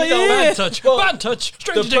 I was just like, bad touch,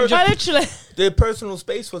 stranger danger. I literally. The personal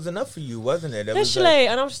space was enough for you, wasn't it? Literally,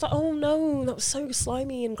 and I was just like, "Oh no, that was so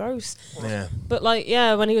slimy and gross." Yeah. But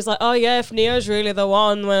when he was like, "Oh yeah, if Neo's really the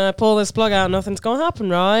one, when I pull this plug out, nothing's gonna happen,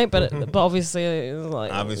 right?" But obviously, it was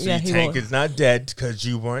like, Tank is not dead because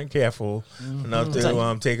you weren't careful enough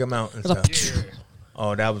to take him out and stuff.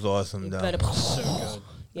 Oh, that was awesome, though. So good.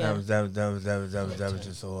 Yeah. That was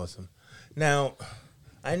just so awesome. Now,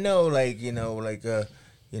 I know,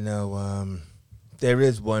 there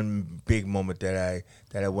is one big moment that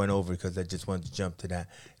I went over because I just wanted to jump to that.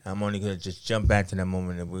 I'm only going to just jump back to that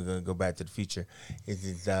moment, and we're going to go back to the future. I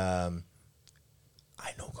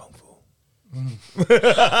know Kung Fu. Kung Fu?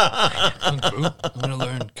 I'm going to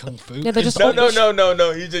learn Kung Fu? Yeah, they just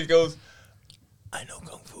No. He just goes, I know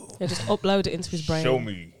Kung Fu. They just upload it into his brain. Show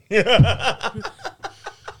me.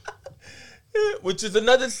 Which is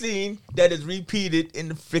another scene that is repeated in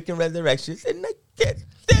the freaking Resurrections, and I can't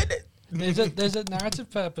stand it. There's a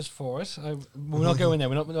narrative purpose for it. We're not going there.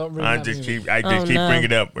 We're not really. I just keep bringing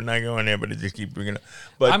it up. We're not going there, but I just keep bringing it up.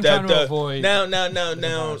 But I'm trying to avoid. Now,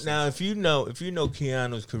 if you know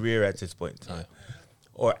Keanu's career at this point in time,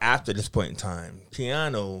 or after this point in time,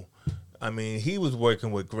 Keanu, I mean, he was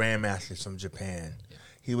working with grandmasters from Japan. Yeah.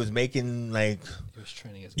 He was making DVD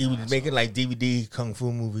kung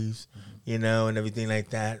fu movies, and everything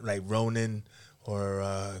like that, like Ronin or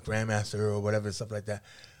Grandmaster or whatever, stuff like that.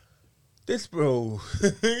 This bro,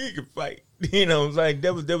 he could fight. There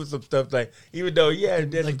was some stuff like, even though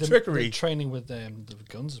there's like trickery. The training with the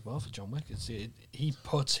guns as well for John Wick. He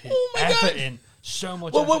puts his effort in so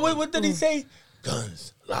much. What did he say?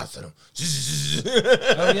 guns, lots of them.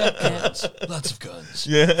 Oh yeah, guns. Lots of guns.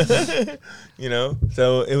 Yeah, you know.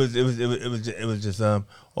 So it was just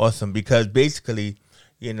awesome because basically,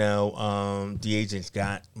 you know, the agents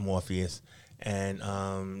got Morpheus, and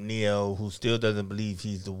Neo, who still doesn't believe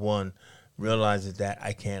he's the one, realizes that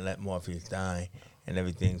I can't let Morpheus die and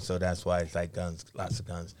everything. So that's why it's like guns, lots of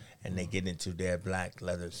guns, and they get into their black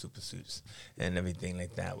leather super suits and everything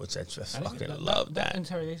like that, which I just fucking love. That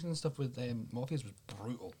interrogation stuff with Morpheus was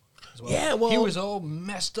brutal as well. Yeah, well, he was all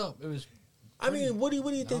messed up. It was. I mean, what do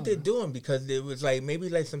you think they're doing? Because it was like maybe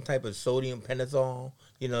like some type of sodium pentothal,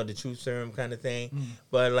 you know, the truth serum kind of thing.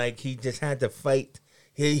 But like he just had to fight.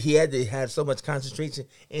 He had to have so much concentration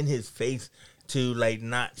in his face to like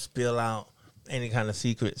not spill out any kind of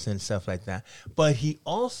secrets and stuff like that. But he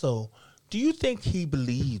also, do you think he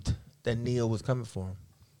believed that Neo was coming for him?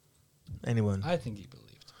 Anyone? I think he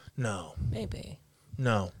believed. No. Maybe.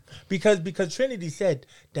 No. Because Trinity said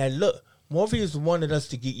that, look, Morpheus wanted us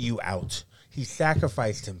to get you out. He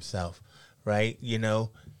sacrificed himself, right? You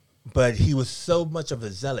know, but he was so much of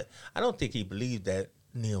a zealot. I don't think he believed that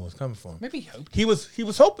Neo was coming for him. Maybe he hoped. He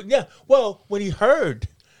was hoping. Yeah. Well, when he heard,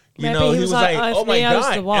 you Maybe know, he was like, if "Oh my Neo's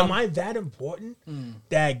the God, one." am I that important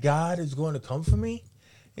that God is going to come for me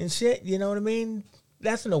and shit?" You know what I mean?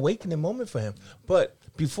 That's an awakening moment for him. But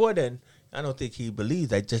before then, I don't think he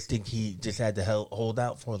believed. I just think he just had to hold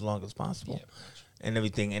out for as long as possible and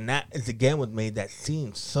everything. And that is again what made that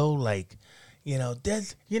scene so like, you know,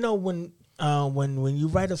 there's, you know, when you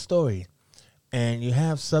write a story and you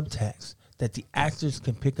have subtext that the actors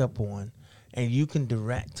can pick up on and you can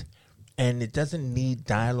direct, and it doesn't need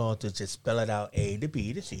dialogue to just spell it out A to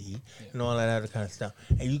B to C and all that other kind of stuff.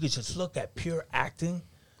 And you can just look at pure acting.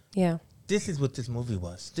 Yeah. This is what this movie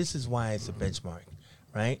was. This is why it's a benchmark,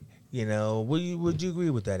 right? You know, would you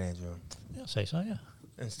agree with that, Andrew? Yeah, I'll say so, yeah.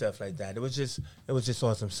 And stuff like that. It was just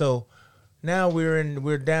awesome. So now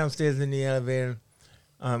we're downstairs in the elevator.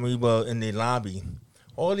 In the lobby.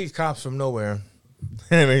 All these cops from nowhere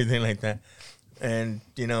and everything like that. And,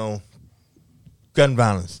 you know, gun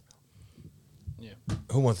violence. Yeah.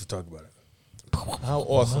 Who wants to talk about it? How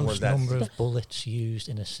awesome was Most that? number of bullets used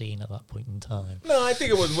in a scene at that point in time. No, I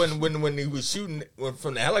think it was when he was shooting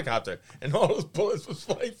from the helicopter and all those bullets was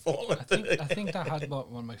like falling. I think that had about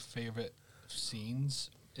one of my favorite scenes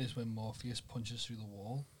is when Morpheus punches through the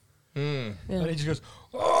wall. Mm. Yeah. And he just goes,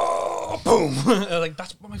 oh, boom. Like,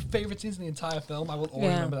 that's one of my favorite scenes in the entire film. I will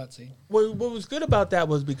always remember that scene. What was good about that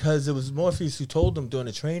was because it was Morpheus who told them during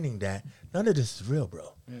the training that none of this is real,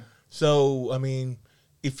 bro. Yeah. So, I mean,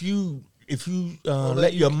 if you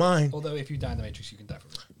let your mind. Although if you die in the Matrix, you can die for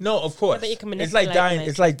real. No, of course. Yeah, but you can it's like manipulate dying. the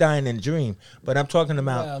It's like dying in a dream. But I'm talking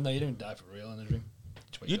about. Well, no, you don't die for real in a dream.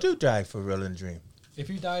 You do die for real in a dream. If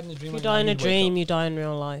you died in a dream, If you die in a dream, you die in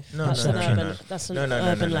real life. No, That's no, an no, urban. no. That's an No.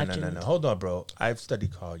 urban legend. No. Hold on, bro. I've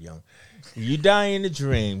studied Carl Jung. You die in a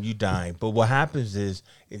dream, you die. But what happens is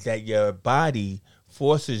that your body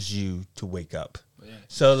forces you to wake up. Yeah.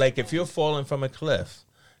 So, like, if you're falling from a cliff,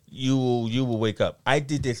 you will wake up. I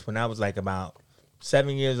did this when I was like about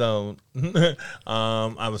 7 years old.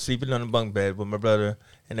 I was sleeping on a bunk bed with my brother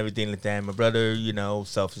and everything like that. My brother, you know,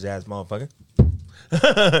 selfish ass motherfucker,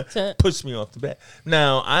 pushed me off the bed.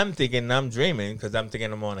 Now I'm thinking I'm dreaming because I'm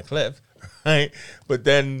thinking I'm on a cliff, right? But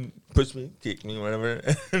then push me, kick me, whatever,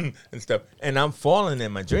 and stuff. And I'm falling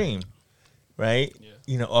in my dream, right? Yeah.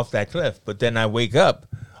 You know, off that cliff. But then I wake up.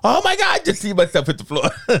 Oh my God! Just see myself hit the floor.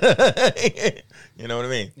 You know what I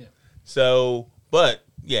mean? Yeah. So, but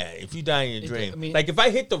yeah, if you die in your dream, like if I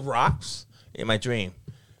hit the rocks in my dream,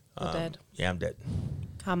 I'm dead. Yeah, I'm dead.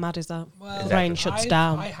 How mad is that? Well, The brain shuts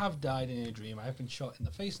down. I have died in a dream. I've been shot in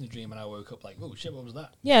the face in a dream, and I woke up like, oh shit, what was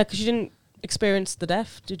that? Yeah, because you didn't experience the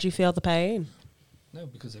death. Did you feel the pain? No,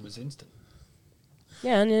 because it was instant.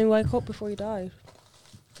 Yeah, and you woke up before you died.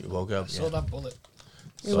 You woke up. I saw that bullet.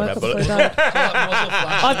 You woke up before you died.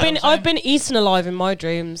 I've been eaten alive in my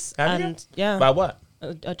dreams. Have and you? Yeah, By what?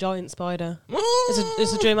 a giant spider.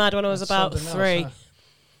 It's a dream I had when I was about 3.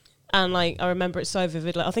 And, like, I remember it so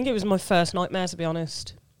vividly. I think it was my first nightmare, to be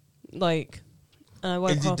honest. Like, and I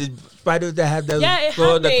woke up. Did spiders that have those it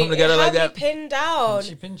claws had that come together like me that? pinned down.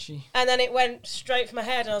 Pinchy. And then it went straight for my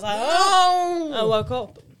head, and I was like, oh! I woke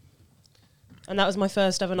up. And that was my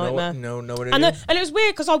first ever nightmare. No, what it and is? And it was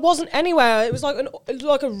weird, because I wasn't anywhere. It was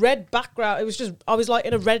like a red background. It was just, I was, like,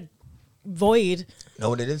 in a red void. Know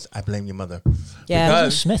what it is? I blame your mother. Yeah,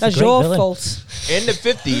 Because Smith, that's a great your villain. fault. in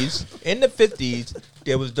the 50s,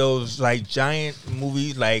 there was those like giant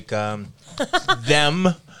movies like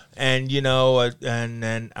Them, And and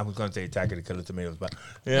then I was going to say Attack of the Killer Tomatoes, but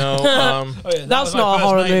That's not a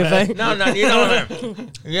horror movie.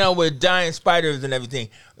 No, with giant spiders and everything.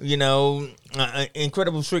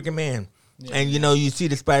 Incredible Shrinking Man. Yeah, and you see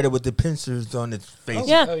the spider with the pincers on its face.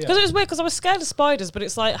 Because it was weird. Because I was scared of spiders, but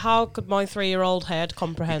it's like, how could my 3-year-old head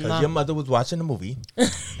comprehend that? Your mother was watching the movie,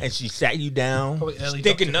 and she sat you down,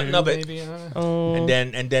 thinking nothing of it,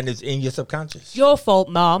 and then it's in your subconscious. Your fault,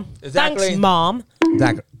 Mom. Exactly. Thanks, Mom.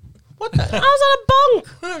 Exactly. What the? I was on a bunk.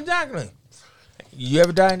 Exactly. You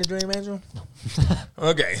ever die in a dream, Andrew?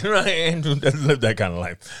 Okay, right. Andrew doesn't live that kind of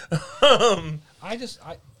life. I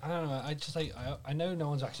don't know. I know no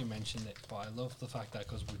one's actually mentioned it, but I love the fact that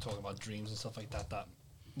because we're talking about dreams and stuff like that. That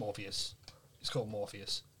Morpheus, it's called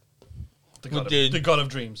Morpheus, the god of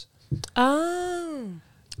dreams. Oh,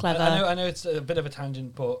 clever. I know it's a bit of a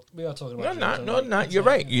tangent, but we are talking about. No, not. You're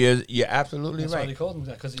right. You're absolutely right. right. That's why they called him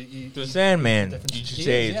that, because the Sandman. You should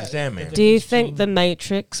say it's the Sandman. Do you think the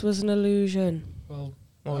Matrix was an illusion? Well,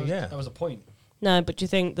 that was a point. No, but do you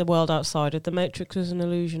think the world outside of the Matrix was an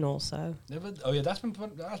illusion also? That's been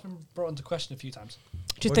brought into question a few times.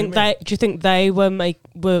 Do you think they were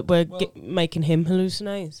making him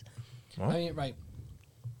hallucinate? What? I mean, right.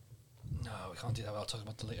 No, we can't do that without talking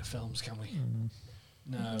about the later films, can we?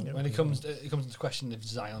 No. When it comes into question if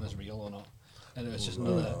Zion is real or not, and it was just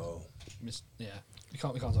another. We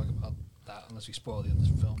can't talk about that unless we spoil the other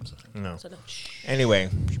films. I think. No. Anyway,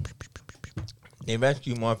 they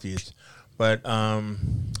rescue Morpheus. But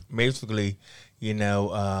basically,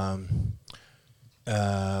 because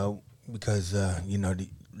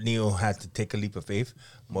Neo had to take a leap of faith,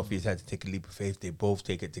 Morpheus had to take a leap of faith. They both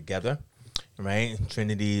take it together, right?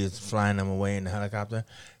 Trinity is flying them away in the helicopter.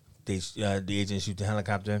 The agent shoots the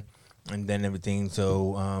helicopter, and then everything.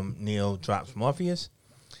 So Neo drops Morpheus,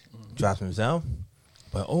 drops himself.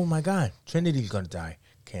 But oh my God, Trinity's gonna die.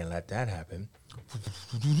 Can't let that happen.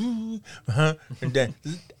 And then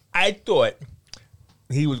I thought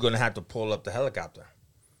he was going to have to pull up the helicopter,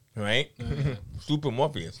 right? Super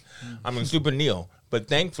Morpheus. Super Neo. But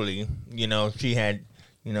thankfully, she had,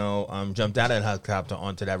 jumped out of the helicopter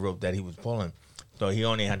onto that rope that he was pulling. So he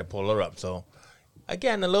only had to pull her up. So,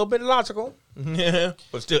 again, a little bit logical,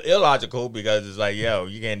 but still illogical because it's like,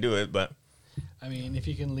 you can't do it. But I mean, if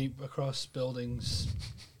you can leap across buildings,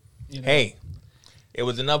 Hey, it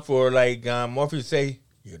was enough for, Morpheus to say,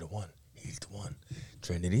 you're the one. He's the one.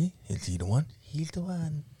 Trinity, is he the one? He's the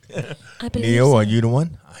one. I believe Neo, so. are you the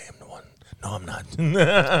one? I am the one. No, I'm not.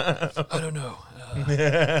 I don't know.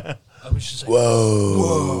 I was just saying.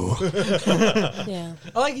 Whoa. Yeah.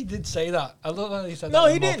 I like he did say that. I love how he said No,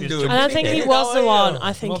 that. he didn't do it. I don't think he was the one.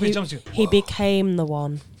 I think Morpheus he became the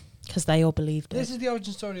one because they all believed it. This is the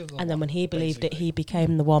origin story of the And then when he believed it, he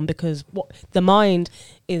became the one because the mind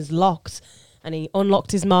is locked and he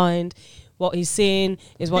unlocked his mind. What he's seeing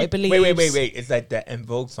is what he believes. Wait. It's like that En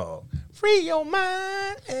Vogue song. Free your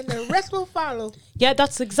mind and the rest will follow. Yeah,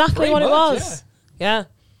 that's exactly what it was. Yeah.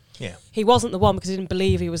 Yeah. He wasn't the one because he didn't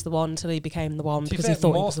believe he was the one until he became the one because he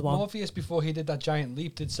thought he was the one. Morpheus, before he did that giant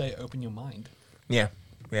leap, did say, open your mind. Yeah,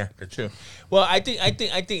 that's true. Well, I think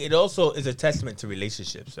it also is a testament to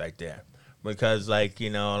relationships right there. Because, a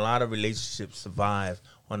lot of relationships survive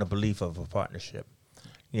on the belief of a partnership.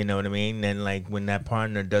 You know what I mean? And when that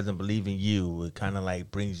partner doesn't believe in you, it kind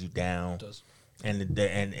of brings you down. It does. And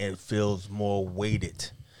it feels more weighted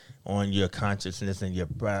on your consciousness and your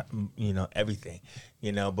everything.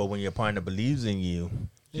 But when your partner believes in you,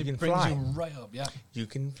 you can brings fly. You right up, yeah. You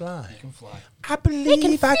can fly. You can fly. I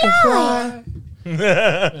believe I can fly.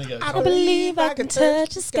 I believe I can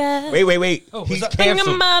touch the sky. Wait. Oh, He's that-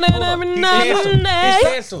 canceled.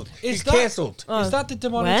 He's canceled. Is that the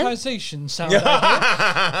demonetization sound?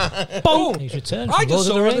 He's returned. I from just Lord of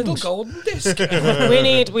saw the a little Rings. golden disc.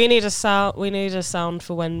 we need a sound. We need a sound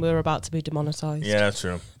for when we're about to be demonetized. Yeah, that's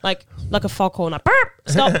true. Like a foghorn. Like, burp,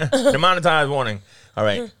 stop. Demonetized warning. All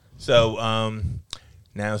right. So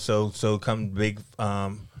now come big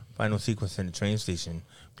final sequence in the train station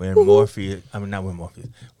where where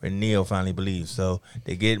Neo finally believes. So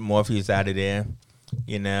they get Morpheus out of there,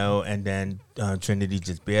 and then Trinity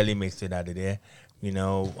just barely makes it out of there.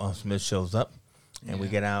 Smith shows up. And we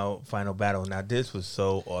get our final battle. Now this was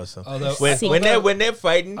so awesome. When they're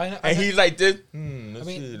fighting, and he's like this.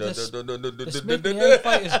 The Smith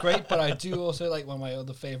fight is great, but I do also like one of my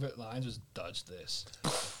other favorite lines was "Dodge this."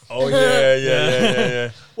 Oh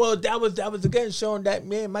yeah. Well, that was again showing that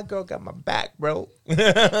my girl got my back, bro. And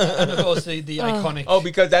of course the iconic. Oh,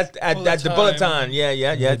 because that's the bullet time.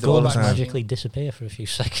 Yeah. The The bullet bullets time. magically disappear for a few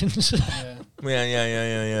seconds.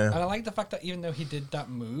 Yeah. And I like the fact that even though he did that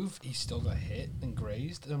move, he still got hit and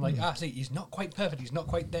grazed. And I'm like, see, he's not quite perfect. He's not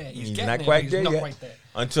quite there. He's getting not there, quite but there he's not yet. quite there.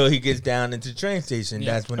 Until he gets down into the train station.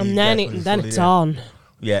 Yeah. That's when And he's then it's on.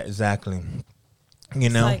 Yeah, exactly. You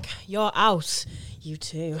It's know, like, you're out. You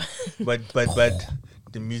too. but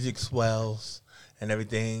the music swells and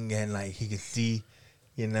everything, and like he can see,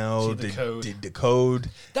 you know, See the code. The code.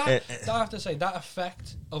 That I have to say, that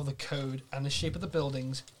effect of the code and the shape of the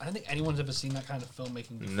buildings, I don't think anyone's ever seen that kind of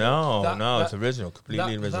filmmaking before. No, it's original,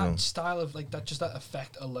 completely original. That style of like that, just that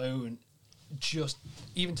effect alone, just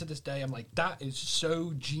even to this day, I'm like, that is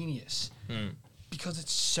so genius because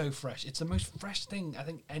it's so fresh. It's the most fresh thing I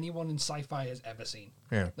think anyone in sci-fi has ever seen.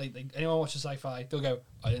 Yeah, like anyone watches sci-fi, they'll go,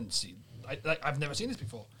 I've never seen this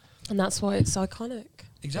before. And that's why it's iconic.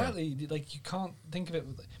 Exactly. Yeah. Like, you can't think of it,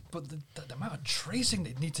 but the amount of tracing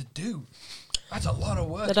they need to do, that's a lot of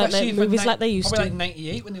work. They don't make movies like they used to. Probably like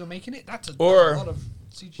 98 when they were making it. That's a or lot of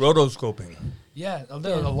CG. rotoscoping. Yeah,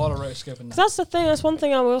 there was a lot of rotoscoping. That's the thing. That's one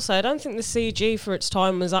thing I will say. I don't think the CG for its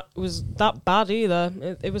time was that bad either.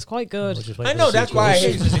 It was quite good. I know, that's why I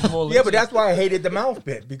hated. Yeah, but that's why I hated the mouth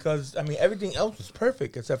bit, because I mean everything else was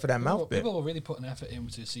perfect except for that mouth bit. People were really putting effort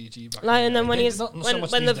into CG. Back Like, and then then when They- he's not so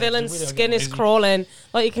much when these the days, villain's they really skin are is getting crawling,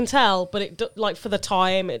 like you can tell, but Mm. for the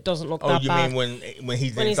time it doesn't look that you bad. mean when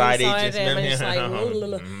he's When inside him, agents? and it's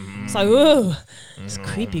like, it's like, ooh, it's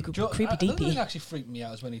creepy, creepy Another thing deepy. that actually freaked me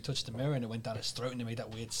out is when he touched the mirror and it went down his throat and it made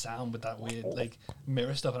that weird sound with that weird like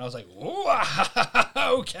mirror stuff, and I was like,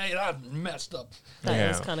 "Whoa, okay, that's messed up."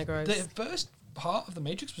 That is kind of gross. The first part of the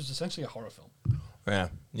Matrix was essentially a horror film. Yeah.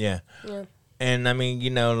 Yeah. And I mean,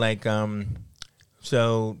 you know, like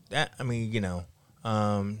so that I mean, you know,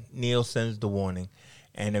 Neo sends the warning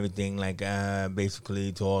and everything, like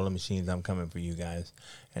basically to all the machines, I'm coming for you guys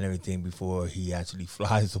and everything, before he actually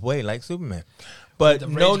flies away like Superman. But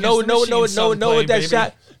no, what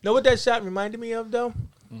that shot reminded me of though?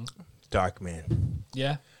 Darkman.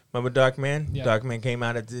 Yeah. Remember Darkman? Yeah. Darkman came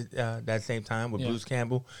out at that same time with Bruce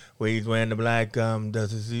Campbell, where he's wearing the black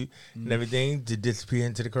desert suit and everything to disappear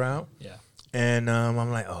into the crowd. Yeah. And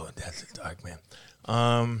I'm like, oh, that's a Darkman.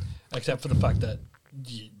 Except for the fact that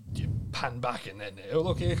you pan back and then, oh,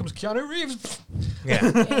 look, here comes Keanu Reeves.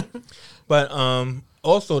 Yeah. But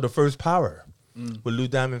also the first Power with Lou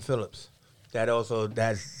Diamond Phillips.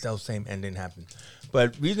 That same ending happened.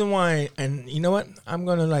 But reason why, and you know what? I'm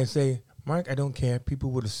going to like say, Mark, I don't care.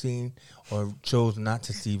 People would have seen or chose not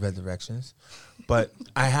to see Resurrections. But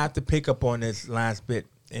I have to pick up on this last bit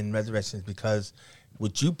in Resurrections because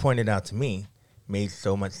what you pointed out to me made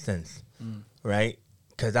so much sense. Right?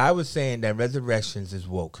 Because I was saying that Resurrections is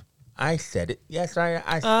woke. I said it. Yes,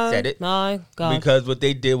 I said it. My God. Because what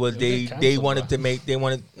they did was they wanted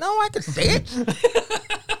no, I could say it.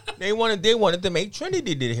 They wanted to make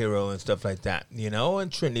Trinity the hero and stuff like that, you know,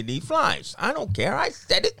 and Trinity flies. I don't care. I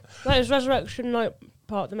said it. That is Resurrection like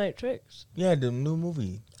part of the Matrix. Yeah, the new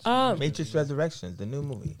movie. Matrix Resurrections, the new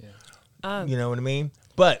movie. Yeah. You know what I mean?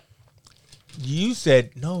 But you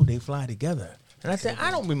said, no, they fly together. And I said,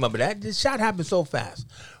 I don't remember that. This shot happened so fast.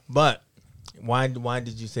 But why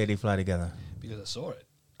did you say they fly together? Because I saw it.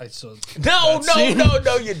 I saw No,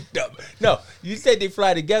 you dumb. No, you said they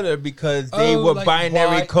fly together because they were like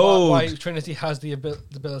binary code. Why Trinity has the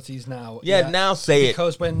abilities now. Yeah, now say it.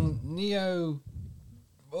 Because when Neo...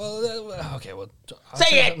 Well, okay, well... I'll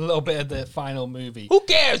Say it! A little bit of the final movie. Who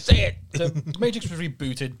cares? Say it. The Matrix was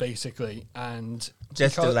rebooted, basically, and...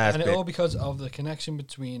 Just the last bit. And all because of the connection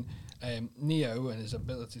between Neo and his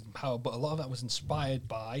abilities and power, but a lot of that was inspired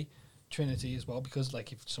by Trinity as well, because,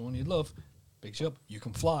 like, if someone you love picks you up, you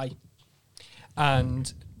can fly.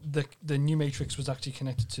 And the new Matrix was actually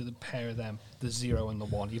connected to the pair of them, the 0 and the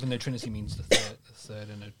 1, even though Trinity means the third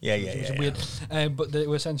and it was weird. But they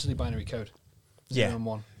were essentially binary code. 0 and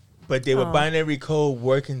 1. But they were binary code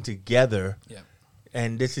working together. Yeah.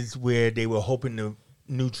 And this is where they were hoping the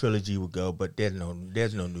new trilogy would go, but there's no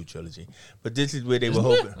new trilogy. But this is where they were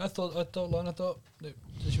hoping. I thought.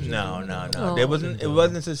 No. It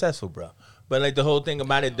wasn't successful, bro. But like the whole thing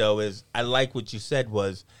about it though is, I like what you said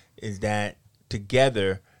is that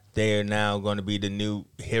together they are now going to be the new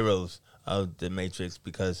heroes of the Matrix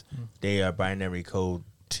because they are binary code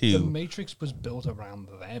 2. The Matrix was built around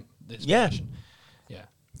them. This version. Yeah.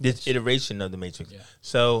 This iteration of the Matrix. Yeah.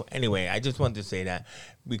 So anyway, I just wanted to say that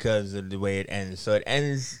because of the way it ends. So it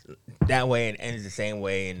ends that way and ends the same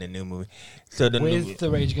way in the new movie. So with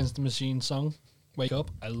the Rage Against the Machine song, "Wake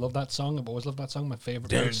Up," I love that song. I've always loved that song. My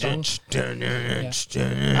favorite Rage song.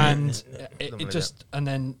 And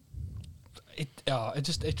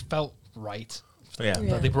it felt right Yeah.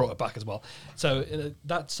 But they brought it back as well. So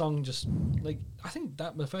that song just like I think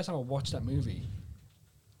that the first time I watched that movie,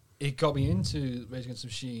 it got me into Rage Against the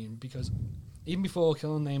Machine because even before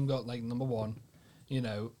Killing Name got like #1, you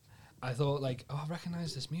know, I thought like, oh, I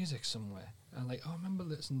recognize this music somewhere, and like, oh, I remember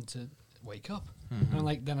listening to Wake Up, and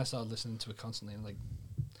like then I started listening to it constantly, and like,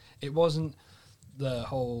 it wasn't the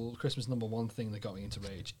whole Christmas #1 thing that got me into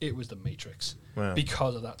Rage. It was The Matrix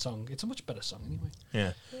because of that song. It's a much better song anyway.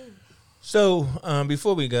 Yeah. So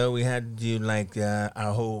before we go, we had to do like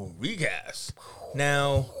our whole recast.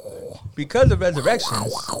 Now, because of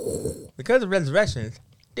Resurrections,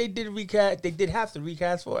 they did a recast. They did have to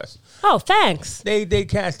recast for us. Oh, thanks. They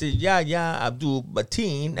casted Yahya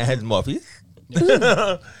Abdul-Mateen as Morpheus,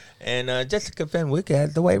 and Jessica Fenwick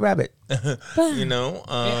as the White Rabbit. You know,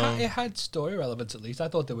 it had story relevance at least. I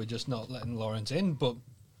thought they were just not letting Lawrence in, but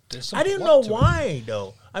there's some I didn't plot know to why it.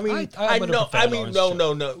 though. I mean, I I would've know. I preferred mean,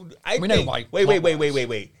 Lawrence no. We know why.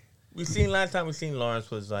 Wait. We seen last time we seen Lawrence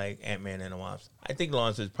was like Ant-Man and the Wasp. I think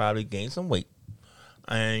Lawrence has probably gained some weight.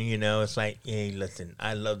 And you know, it's like, hey, listen,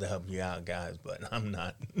 I love to help you out, guys, but I'm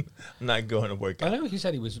not going to work out. I know he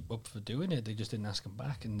said he was up for doing it. They just didn't ask him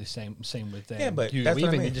back. And the same with but Hugo that's what I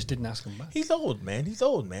Weaving. mean. They just didn't ask him back. He's old, man. He's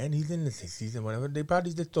in the 60s and whatever. They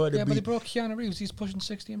probably just thought it'd But be. they brought Keanu Reeves. He's pushing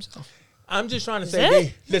 60 himself. I'm just trying to Is say, it?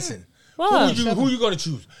 hey, listen, What? who you going to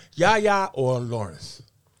choose, Yahya or Lawrence?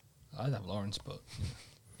 I'd have Lawrence, but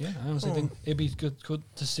yeah, I honestly think it'd be good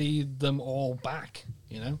to see them all back.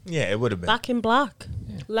 You know, Yeah, it would have been. Back in black.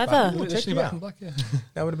 Yeah. Leather. Check Literally it back out. in black. Yeah.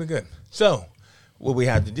 That would have been good. So, what we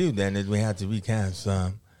have to do then is we have to recast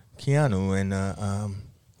Keanu and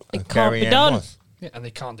It can't Carrie be Ann done. Moss. Yeah, and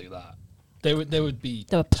they can't do that. They would be.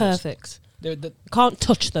 They were perfect. Can't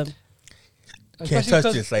touch them. Can't touch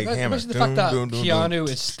this like hammer. Especially the fact that Dun, dun, dun, Keanu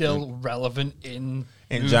dun. is still relevant in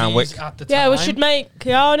movies John Wick. at the time. Yeah, we should make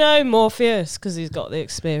Keanu Morpheus because he's got the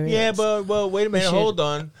experience. Yeah, but wait a minute. should. Hold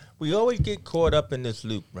on. We always get caught up in this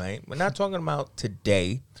loop, right? We're not talking about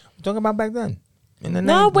today. We're talking about back then. In the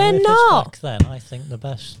No, 90s. we're If it's not. back then, I think the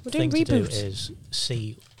best We're thing doing to do reboots. is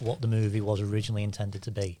see what the movie was originally intended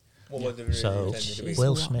to be. What was it really So intended to be?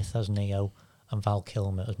 Will Smith as Neo and Val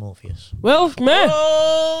Kilmer as Morpheus. Will Smith.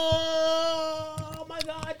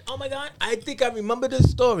 Oh my God. I think I remember this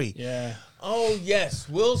story. Yeah. Oh, yes.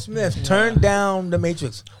 Will Smith turned down The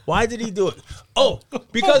Matrix. Why did he do it? Oh,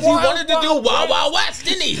 because he wanted to do Wild Wild West,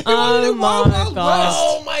 didn't he? He wanted to do my Wild Wild God. West.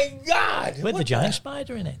 Oh, my God. With What the giant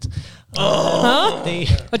spider in it. Huh?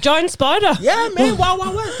 A giant spider. Yeah, man. Wild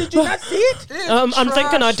Wild West. Did you not see it? I'm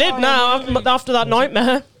thinking I did now after that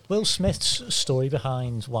nightmare. Will Smith's story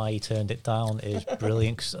behind why he turned it down is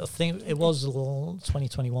brilliant. 'Cause I think it was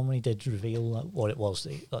 2021 when he did reveal what it was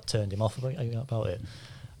that turned him off about it.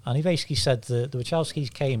 And he basically said the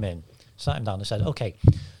Wachowskis came in, sat him down and said, okay,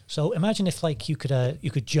 so imagine if like you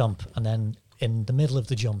could jump and then in the middle of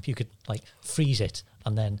the jump you could like freeze it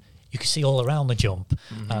and then you could see all around the jump.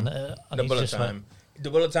 And The he bullet just time. The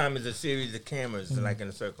bullet time is a series of cameras like in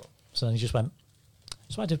a circle. so then he just went,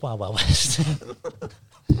 so I did Wild Wild West.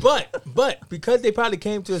 But because they probably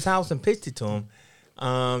came to his house and pitched it to him,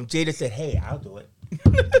 Jada said, "Hey, I'll do it."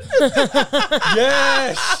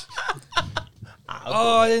 Yes.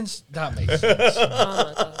 That makes sense.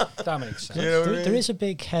 That makes sense. You know what I mean? There is a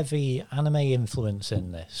big, heavy anime influence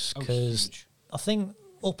in this because huge. I think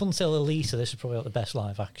up until Alita, this is probably like the best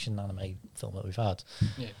live-action anime film that we've had.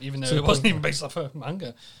 Yeah, even though So it wasn't even based off a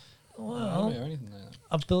manga or Well, anything like that.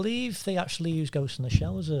 I believe they actually use Ghost in the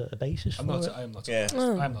Shell as a basis I'm for not. it. I'm not Yeah.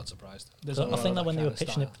 surprised. I'm not surprised. There's a So I lot think of that when they were kind of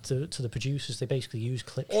pitching style. it to the producers, they basically used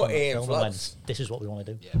clips Or from the Ian film Flux. and went, "This is what we want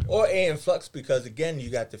to do." Yeah, Or A in Flux, because again, you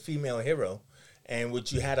got the female hero, and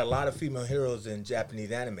which you had a lot of female heroes in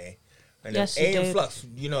Japanese anime. And Yes, A you in did. Flux,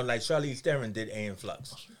 you know, like Charlize Theron did A in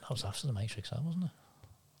Flux. That was after the Matrix, that wasn't it?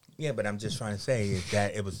 Yeah, but I'm just trying to say is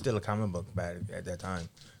that it was still a comic book back at that time.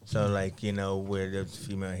 So, like, you know, where there's a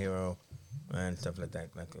female hero and stuff like that.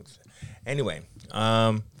 Anyway,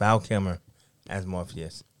 Val Kilmer as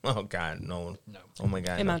Morpheus. Oh, God, no. Oh, my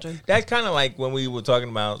God. no. Imagine. That's kind of like when we were talking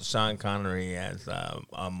about Sean Connery as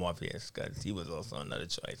Morpheus, because he was also another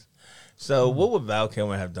choice. So, what would Val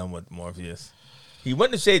Kilmer have done with Morpheus? He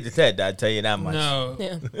wouldn't have shaved his head, I'll tell you that much. No,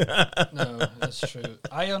 Yeah. no, that's true.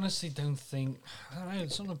 I honestly don't think. I don't know.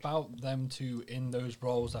 There's something about them two in those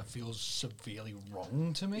roles that feels severely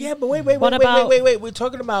wrong to me. Yeah, but wait. What about- We're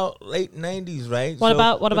talking about late 90s, right? What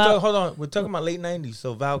about- hold on. We're talking about late 90s.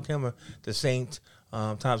 So Val Kilmer, The Saint,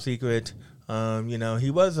 Top Secret, you know,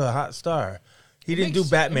 he was a hot star. He didn't do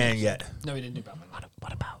makes- Batman it makes- yet. No, he didn't do Batman.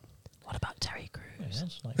 What about Terry Crews?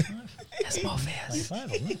 It's 95. That's Morpheus.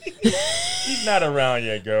 95, wasn't it? He's not around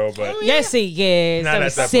yet, girl. But Yes, he is. Not That at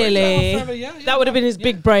was that point. silly. Forever, yeah, That would have been his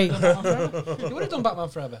big break. He would have done Batman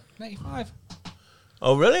Forever. 95.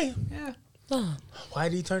 oh, really? Yeah. Why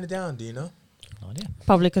did he turn it down? Do you know? No idea.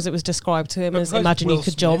 Probably because it was described to him as Because imagine Will you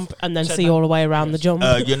could Smith jump and then said see that. all the way around the jump.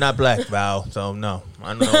 You're not black, Val. So no, I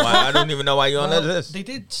don't know why. I don't even know why you're on that list. They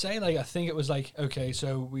did say, like, I think it was like, okay,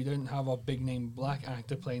 so we don't have our big name black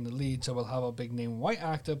actor playing the lead, so we'll have our big name white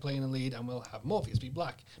actor playing the lead, and we'll have Morpheus be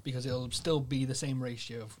black because it'll still be the same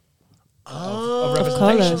ratio of representation.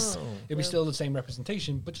 colours. It'll be still the same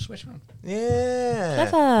representation, but just switch around. Yeah.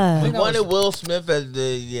 Clever. They that wanted was- Will Smith as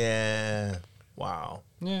the Wow.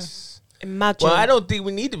 Yeah. Imagine. Well, I don't think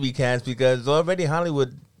we need to be cast because already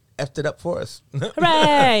Hollywood effed it up for us.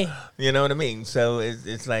 Hooray! You know what I mean? So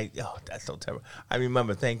it's like, oh, that's so terrible. I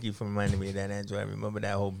remember. Thank you for reminding me of that, Andrew. I remember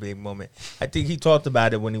that whole big moment. I think he talked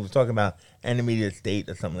about it when he was talking about Animated State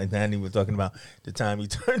or something like that. And he was talking about the time he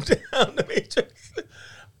turned down The Matrix.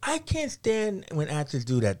 I can't stand when actors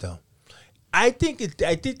do that, though. I think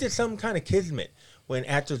there's some kind of kismet when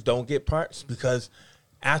actors don't get parts because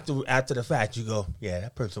after the fact, you go, yeah,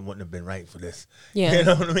 that person wouldn't have been right for this. Yeah. You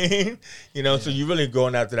know what I mean? You know, so you're really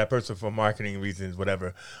going after that person for marketing reasons,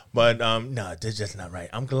 whatever. But no, they're just not right.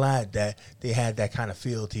 I'm glad that they had that kind of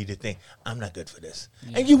fealty to think, I'm not good for this.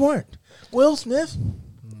 Yeah. And you weren't. Will Smith?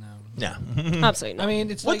 No. No. Absolutely not. I mean,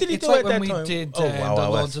 it's What like, did he it's do like at when that we time? did Oh, Wow, the Wow,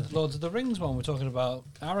 Lords West. of the Rings one. We're talking about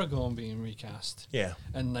Aragorn being recast. Yeah.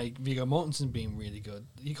 And like Viggo Mortensen being really good.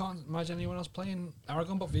 You can't imagine anyone else playing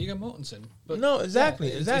Aragorn but Viggo Mortensen. But No, exactly,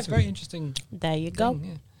 yeah, it's exactly. very interesting. there you go.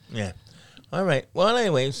 Thing, yeah. Yeah. All right. Well,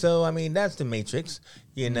 anyway, so, I mean, that's the Matrix.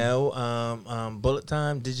 You know, bullet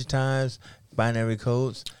time, digitized, binary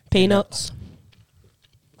codes. Peanuts.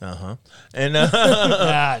 Uh-huh. And,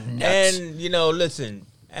 Nuts. and you know, listen,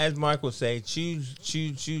 as Marc will say, choose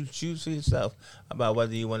for yourself about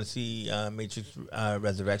whether you want to see Matrix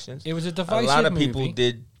Resurrections. It was a A divisive lot of movie. people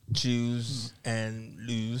did choose and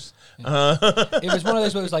lose. It was one of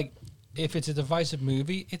those where it was like, if it's a divisive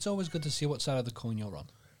movie, it's always good to see what side of the coin you're on.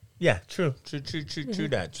 Yeah, true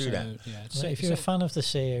that. So, yeah, So if you're a fan of the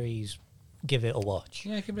series, give it a watch.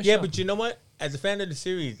 yeah, give it a Yeah, shot. but you know what? As a fan of the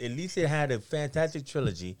series, at least it had a fantastic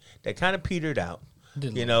trilogy that kind of petered out.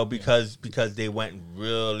 Didn't You it? know, because they went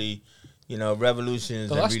really, you know, Revolutions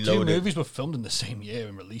the and last Reloaded. 2 movies were filmed in the same year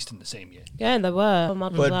and released in the same year. Yeah, there were. Oh,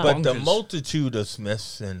 mad was that. But the Bonkers. multitude of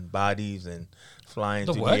Smiths and bodies and flying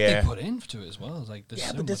The through work the air. they put into it as well. Is like, there's Yeah,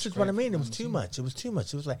 so but this much is what I great mean. It was behind too the much. It was too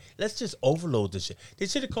much. It was like, let's just overload this shit. They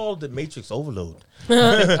should have called the Matrix Overload. scenes.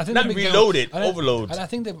 I think Not they'd be Reloaded, and I- Overload. And I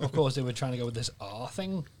think that, of course, they were trying to go with this R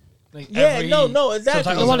thing. Like Yeah, every no, exactly.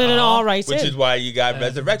 subtitle They is wanted an R. R rating. Which is why you got Yeah.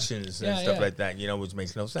 Resurrections and Yeah, stuff yeah. like that, you know, which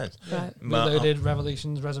makes no sense. Right. Reloaded,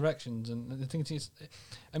 Revelations, Resurrections, and I think it's.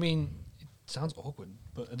 I mean, it sounds awkward,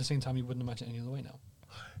 but at the same time, you wouldn't imagine it any other way now.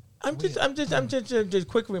 I'm just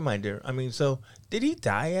quick reminder. I mean, so did he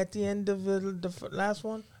die at the end of the last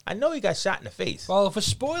one? I know he got shot in the face. Well, for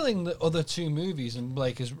spoiling the other 2 movies and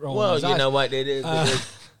Blake is rolling Well, his you eyes, know what it is.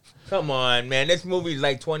 Come on, man. This movie's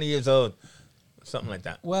like 20 years old. Something like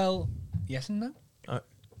that. Well, yes and no.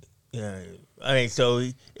 Yeah. I mean, so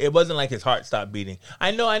it wasn't like his heart stopped beating.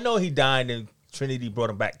 I know he died and Trinity brought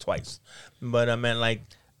him back twice. But I meant like,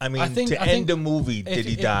 I think end the movie, did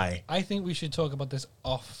he die? I think we should talk about this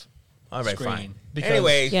off All right, screen. fine. Because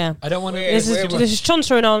Anyway. Yeah. I don't want to. This is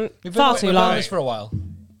chuntering on We've far been too on long. this for a while.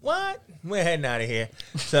 What? We're heading out of here.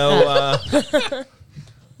 So,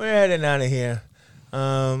 we're heading out of here.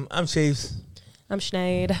 I'm Chase. I'm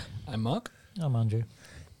Sinead. I'm Marc. I'm Andrew.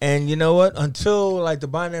 And you know what? Until like the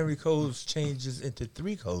binary codes changes into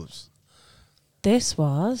 3 codes. This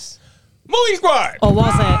was... Movie Squad! Or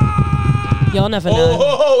was it? You'll never know.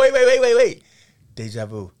 Oh, wait. Deja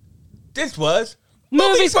vu. This was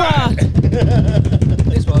Movie Squad!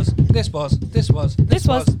 This was.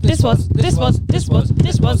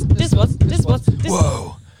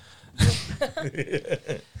 Whoa.